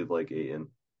don't really like Aiton.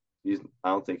 I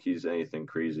don't think he's anything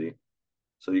crazy.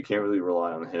 So you can't really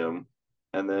rely on him.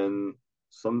 And then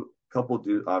some couple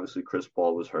dude, obviously Chris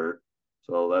Paul was hurt,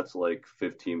 so that's like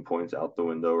 15 points out the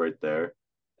window right there.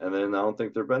 And then I don't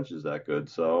think their bench is that good,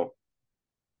 so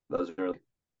that doesn't really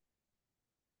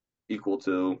equal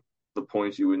to the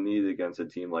points you would need against a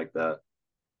team like that.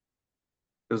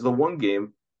 Because the one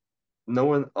game, no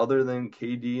one other than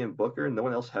KD and Booker, no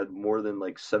one else had more than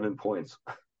like 7 points,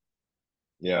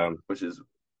 Yeah. which is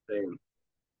insane.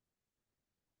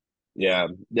 Yeah.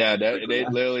 Yeah. Like They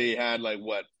literally had like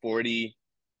what, 40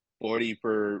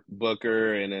 for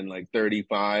Booker and then like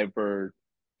 35 for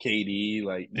KD.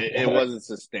 Like it wasn't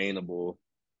sustainable.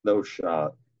 no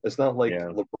shot. It's not like Yeah.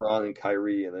 LeBron and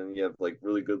Kyrie, and then you have like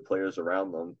really good players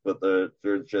around them, but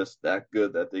they're just that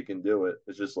good that they can do it.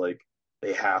 It's just like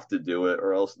they have to do it,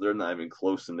 or else they're not even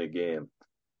close in the game.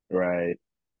 Right.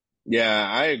 Yeah,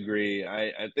 I agree.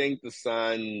 I think the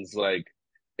Suns, like,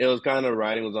 it was kind of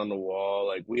writing was on the wall.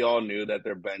 Like, we all knew that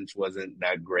their bench wasn't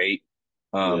that great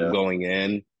Yeah. going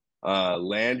in.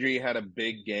 Landry had a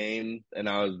big game, and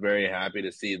I was very happy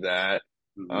to see that.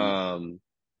 Hmm. Um,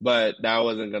 but that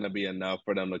wasn't going to be enough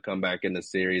for them to come back in the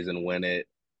series and win it.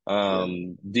 Yeah.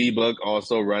 D Book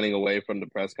also running away from the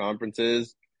press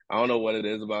conferences. I don't know what it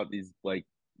is about these like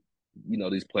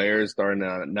these players starting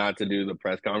to not to do the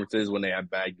press conferences when they have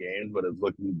bad games, but it's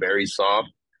looking very soft.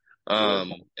 Yeah.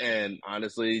 And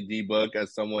honestly, D Book,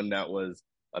 as someone that was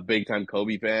a big time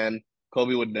Kobe fan,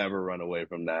 Kobe would never run away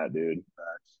from that, dude.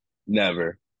 Facts.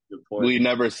 Never. Good point. We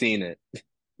never seen it.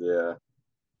 Yeah.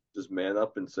 Just man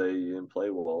up and say you didn't play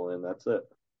well, and that's it.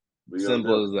 What are you gonna do?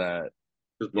 Simple as that.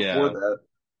 Because before Yeah. that,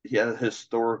 he had a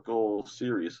historical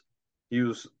series. He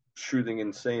was shooting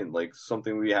insane, like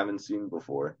something we haven't seen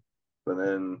before. But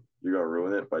then you're gonna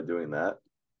ruin it by doing that.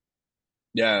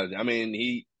 Yeah. I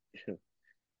mean,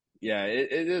 yeah,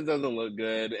 it just doesn't look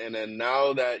good. And then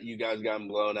now that you guys gotten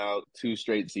blown out 2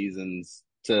 straight seasons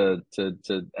to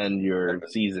end your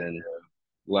Haven't- season, yeah.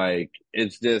 Like,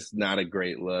 it's just not a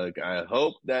great look. I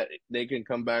hope that they can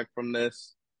come back from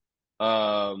this.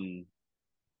 Um,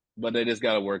 but they just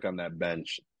got to work on that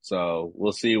bench. So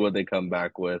we'll see what they come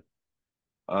back with.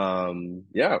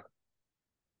 Yeah.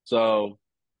 So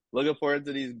looking forward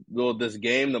to this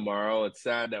game tomorrow. It's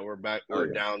sad that we're back. Oh We're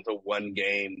yeah. down to one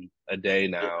game a day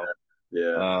Yeah. now.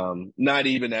 Yeah. Not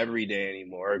even every day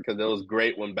anymore because it was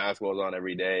great when basketball was on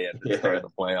every day at the start Yeah. of the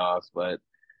playoffs. But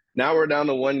now we're down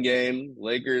to one game.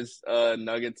 Lakers,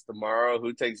 Nuggets tomorrow.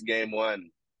 Who takes game one?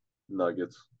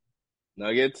 Nuggets.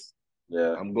 Nuggets.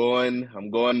 Yeah. I'm going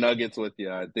Nuggets with you.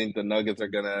 I think the Nuggets are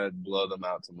gonna blow them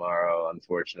out tomorrow,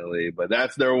 unfortunately. But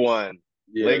that's their one.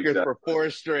 Yeah, Lakers for exactly. four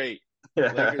straight.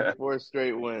 Lakers Yeah. 4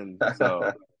 straight wins.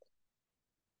 So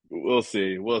we'll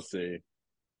see. We'll see.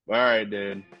 All right,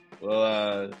 dude.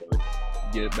 We'll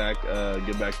get back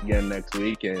again next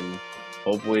week, and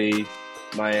hopefully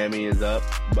Miami is up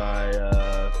by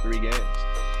 3 games.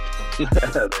 There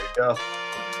you go.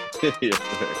 Yes,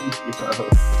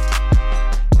 sir.